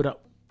Francis who put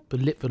up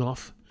with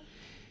Litvinoff,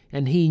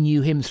 and he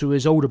knew him through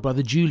his older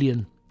brother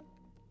Julian.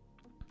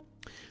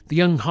 The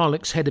young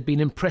Harlocks had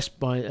been impressed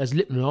by it, as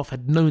Litvinoff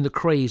had known the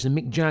Krays and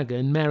Mick Jagger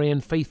and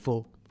Marianne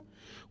Faithfull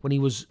when he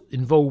was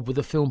involved with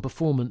the film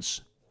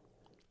performance.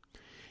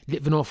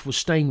 Litvinoff was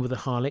staying with the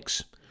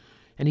Harlocks,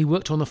 and he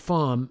worked on the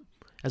farm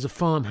as a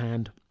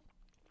farmhand.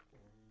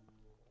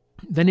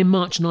 Then in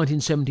March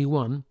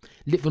 1971,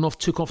 Litvinoff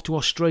took off to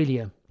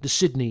Australia, to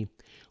Sydney,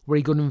 where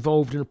he got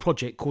involved in a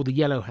project called the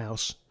Yellow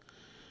House,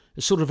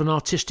 a sort of an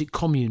artistic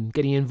commune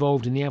getting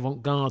involved in the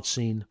avant-garde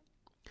scene.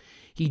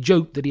 He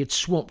joked that he had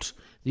swapped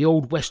the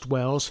old West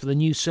Wales for the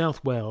new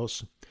South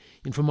Wales,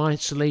 and from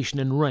isolation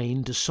and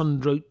rain to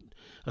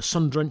a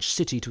sun-drenched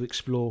city to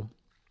explore.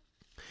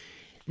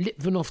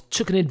 Litvinoff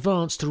took an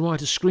advance to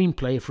write a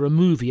screenplay for a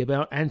movie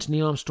about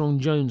Anthony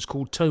Armstrong-Jones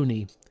called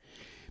Tony,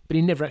 but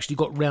he never actually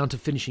got round to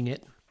finishing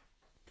it.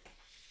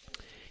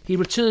 He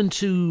returned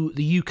to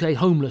the UK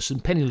homeless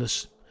and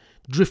penniless,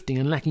 drifting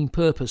and lacking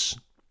purpose.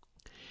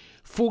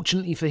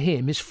 Fortunately for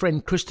him, his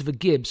friend Christopher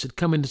Gibbs had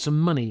come into some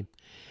money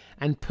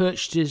and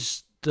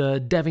purchased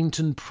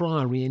Davington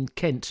Priory in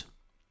Kent.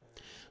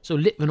 So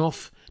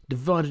Litvinoff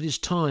divided his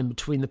time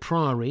between the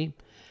Priory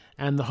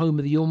and the home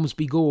of the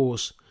Ormsby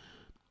Gores.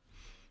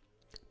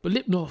 But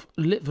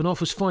Litvinoff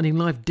was finding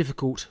life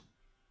difficult.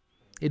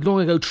 He'd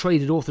long ago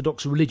traded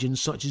orthodox religions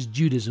such as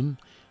Judaism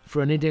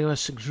for an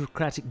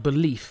idiosyncratic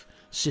belief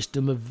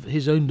system of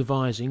his own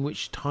devising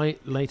which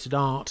highlighted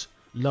art,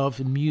 love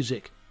and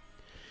music.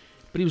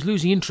 But he was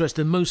losing interest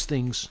in most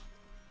things.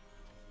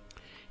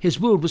 His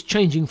world was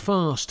changing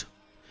fast.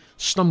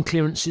 Slum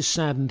clearances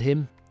saddened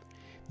him.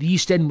 The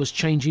East End was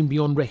changing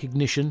beyond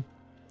recognition.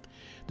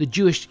 The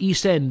Jewish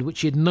East End,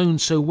 which he had known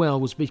so well,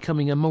 was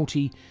becoming a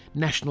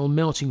multinational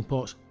melting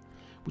pot,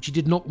 which he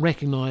did not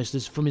recognise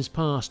as from his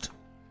past.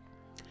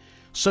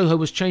 Soho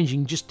was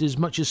changing just as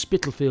much as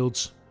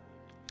Spitalfields.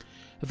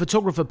 A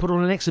photographer put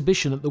on an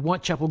exhibition at the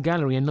Whitechapel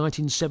Gallery in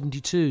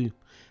 1972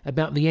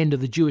 about the end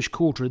of the Jewish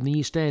quarter in the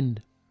East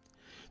End.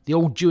 The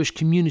old Jewish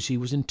community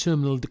was in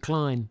terminal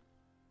decline.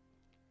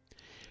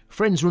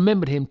 Friends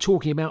remembered him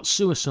talking about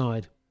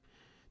suicide,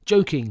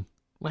 joking,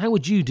 "Well, how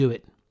would you do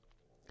it?"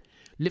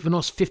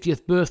 Litvinoff's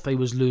 50th birthday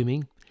was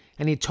looming,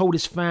 and he had told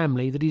his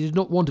family that he did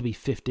not want to be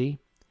 50.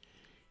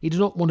 He did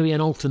not want to be an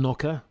altar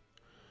knocker,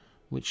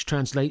 which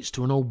translates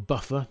to an old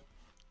buffer.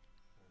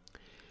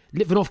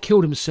 Litvinoff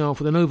killed himself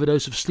with an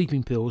overdose of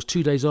sleeping pills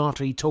 2 days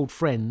after he told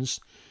friends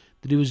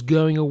that he was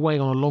going away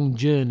on a long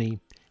journey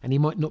and he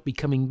might not be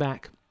coming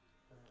back.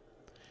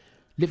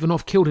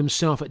 Litvinoff killed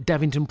himself at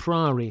Davington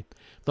Priory,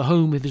 the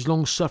home of his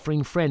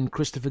long-suffering friend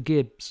Christopher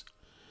Gibbs,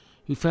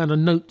 who found a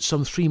note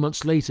some 3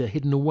 months later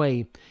hidden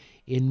away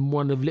in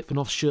one of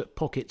Litvinoff's shirt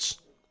pockets.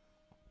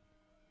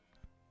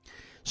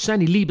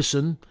 Sandy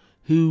Lieberson,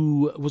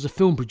 who was a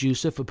film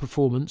producer for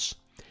Performance,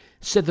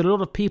 said that a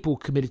lot of people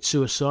committed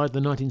suicide in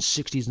the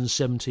 1960s and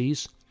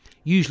 70s,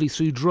 usually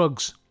through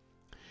drugs.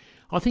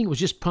 I think it was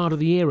just part of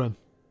the era.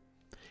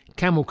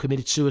 Camel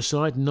committed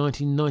suicide in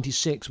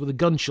 1996 with a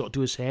gunshot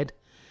to his head,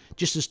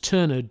 just as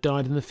Turner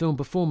died in the film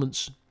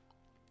Performance.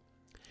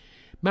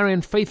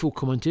 Marianne Faithfull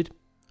commented,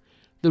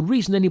 "The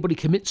reason anybody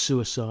commits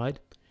suicide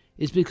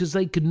is because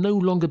they could no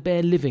longer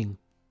bear living.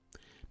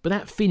 But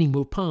that feeling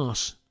will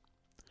pass.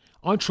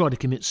 I tried to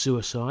commit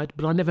suicide,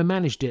 but I never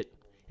managed it,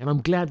 and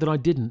I'm glad that I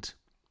didn't."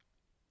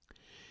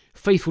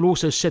 Faithfull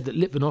also said that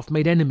Litvinoff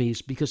made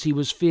enemies because he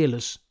was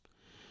fearless,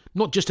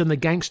 not just in the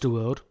gangster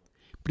world,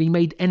 but he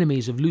made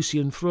enemies of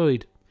Lucian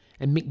Freud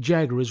and Mick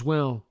Jagger as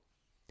well.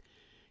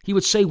 He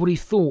would say what he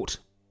thought.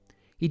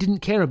 He didn't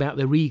care about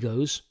their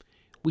egos,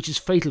 which is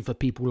fatal for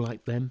people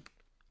like them.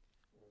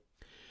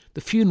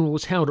 The funeral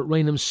was held at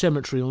Rainham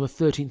Cemetery on the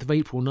 13th of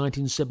April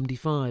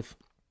 1975.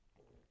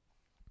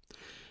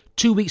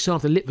 2 weeks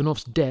after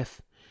Litvinoff's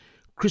death,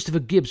 Christopher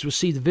Gibbs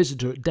received a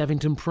visitor at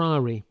Davington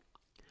Priory.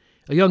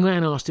 A young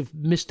man asked if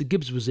Mr.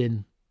 Gibbs was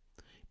in.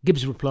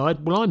 Gibbs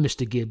replied, "Well, I'm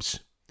Mr. Gibbs."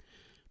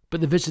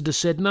 But the visitor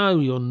said, "No,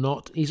 you're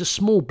not. He's a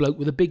small bloke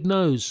with a big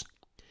nose.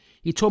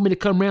 He told me to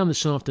come round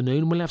this afternoon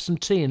and we'll have some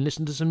tea and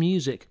listen to some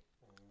music."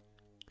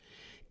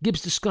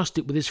 Gibbs discussed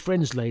it with his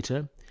friends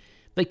later.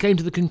 They came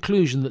to the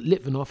conclusion that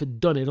Litvinoff had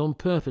done it on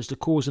purpose to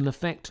cause an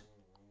effect.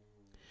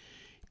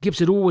 Gibbs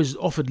had always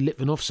offered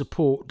Litvinoff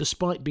support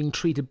despite being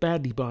treated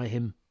badly by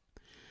him.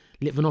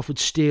 Litvinoff would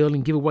steal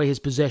and give away his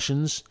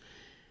possessions,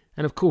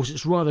 and of course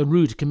it's rather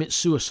rude to commit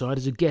suicide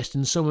as a guest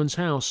in someone's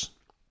house.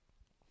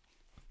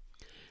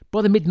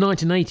 By the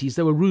mid-1980s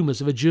there were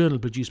rumours of a journal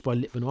produced by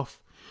Litvinoff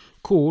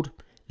called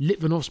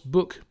Litvinoff's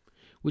Book,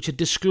 which had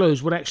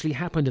disclosed what actually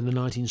happened in the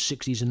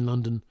 1960s in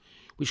London,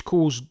 which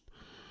caused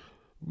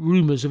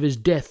rumours of his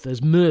death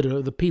as murder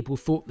of the people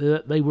thought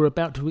that they were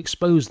about to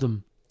expose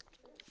them.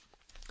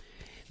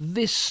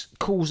 This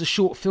caused a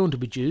short film to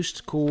be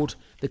produced called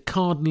The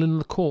Cardinal and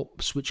the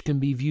Corpse, which can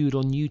be viewed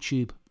on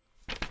YouTube.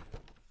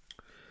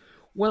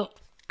 Well,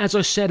 as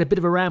I said, a bit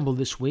of a ramble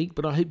this week,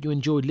 but I hope you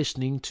enjoyed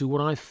listening to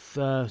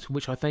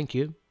which I thank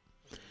you.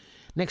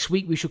 Next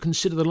week we shall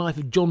consider the life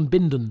of John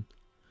Bindon,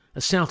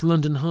 a South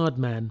London hard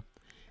man,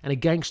 and a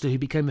gangster who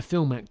became a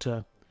film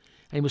actor,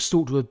 and was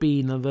thought to have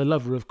been the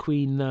lover of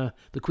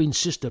the Queen's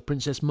sister,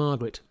 Princess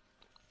Margaret.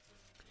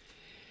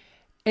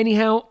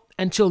 Anyhow,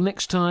 until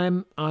next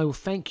time, I will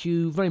thank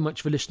you very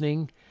much for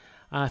listening.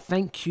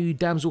 Thank you,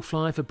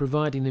 Damselfly, for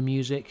providing the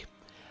music,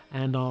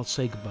 and I'll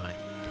say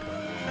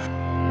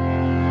goodbye.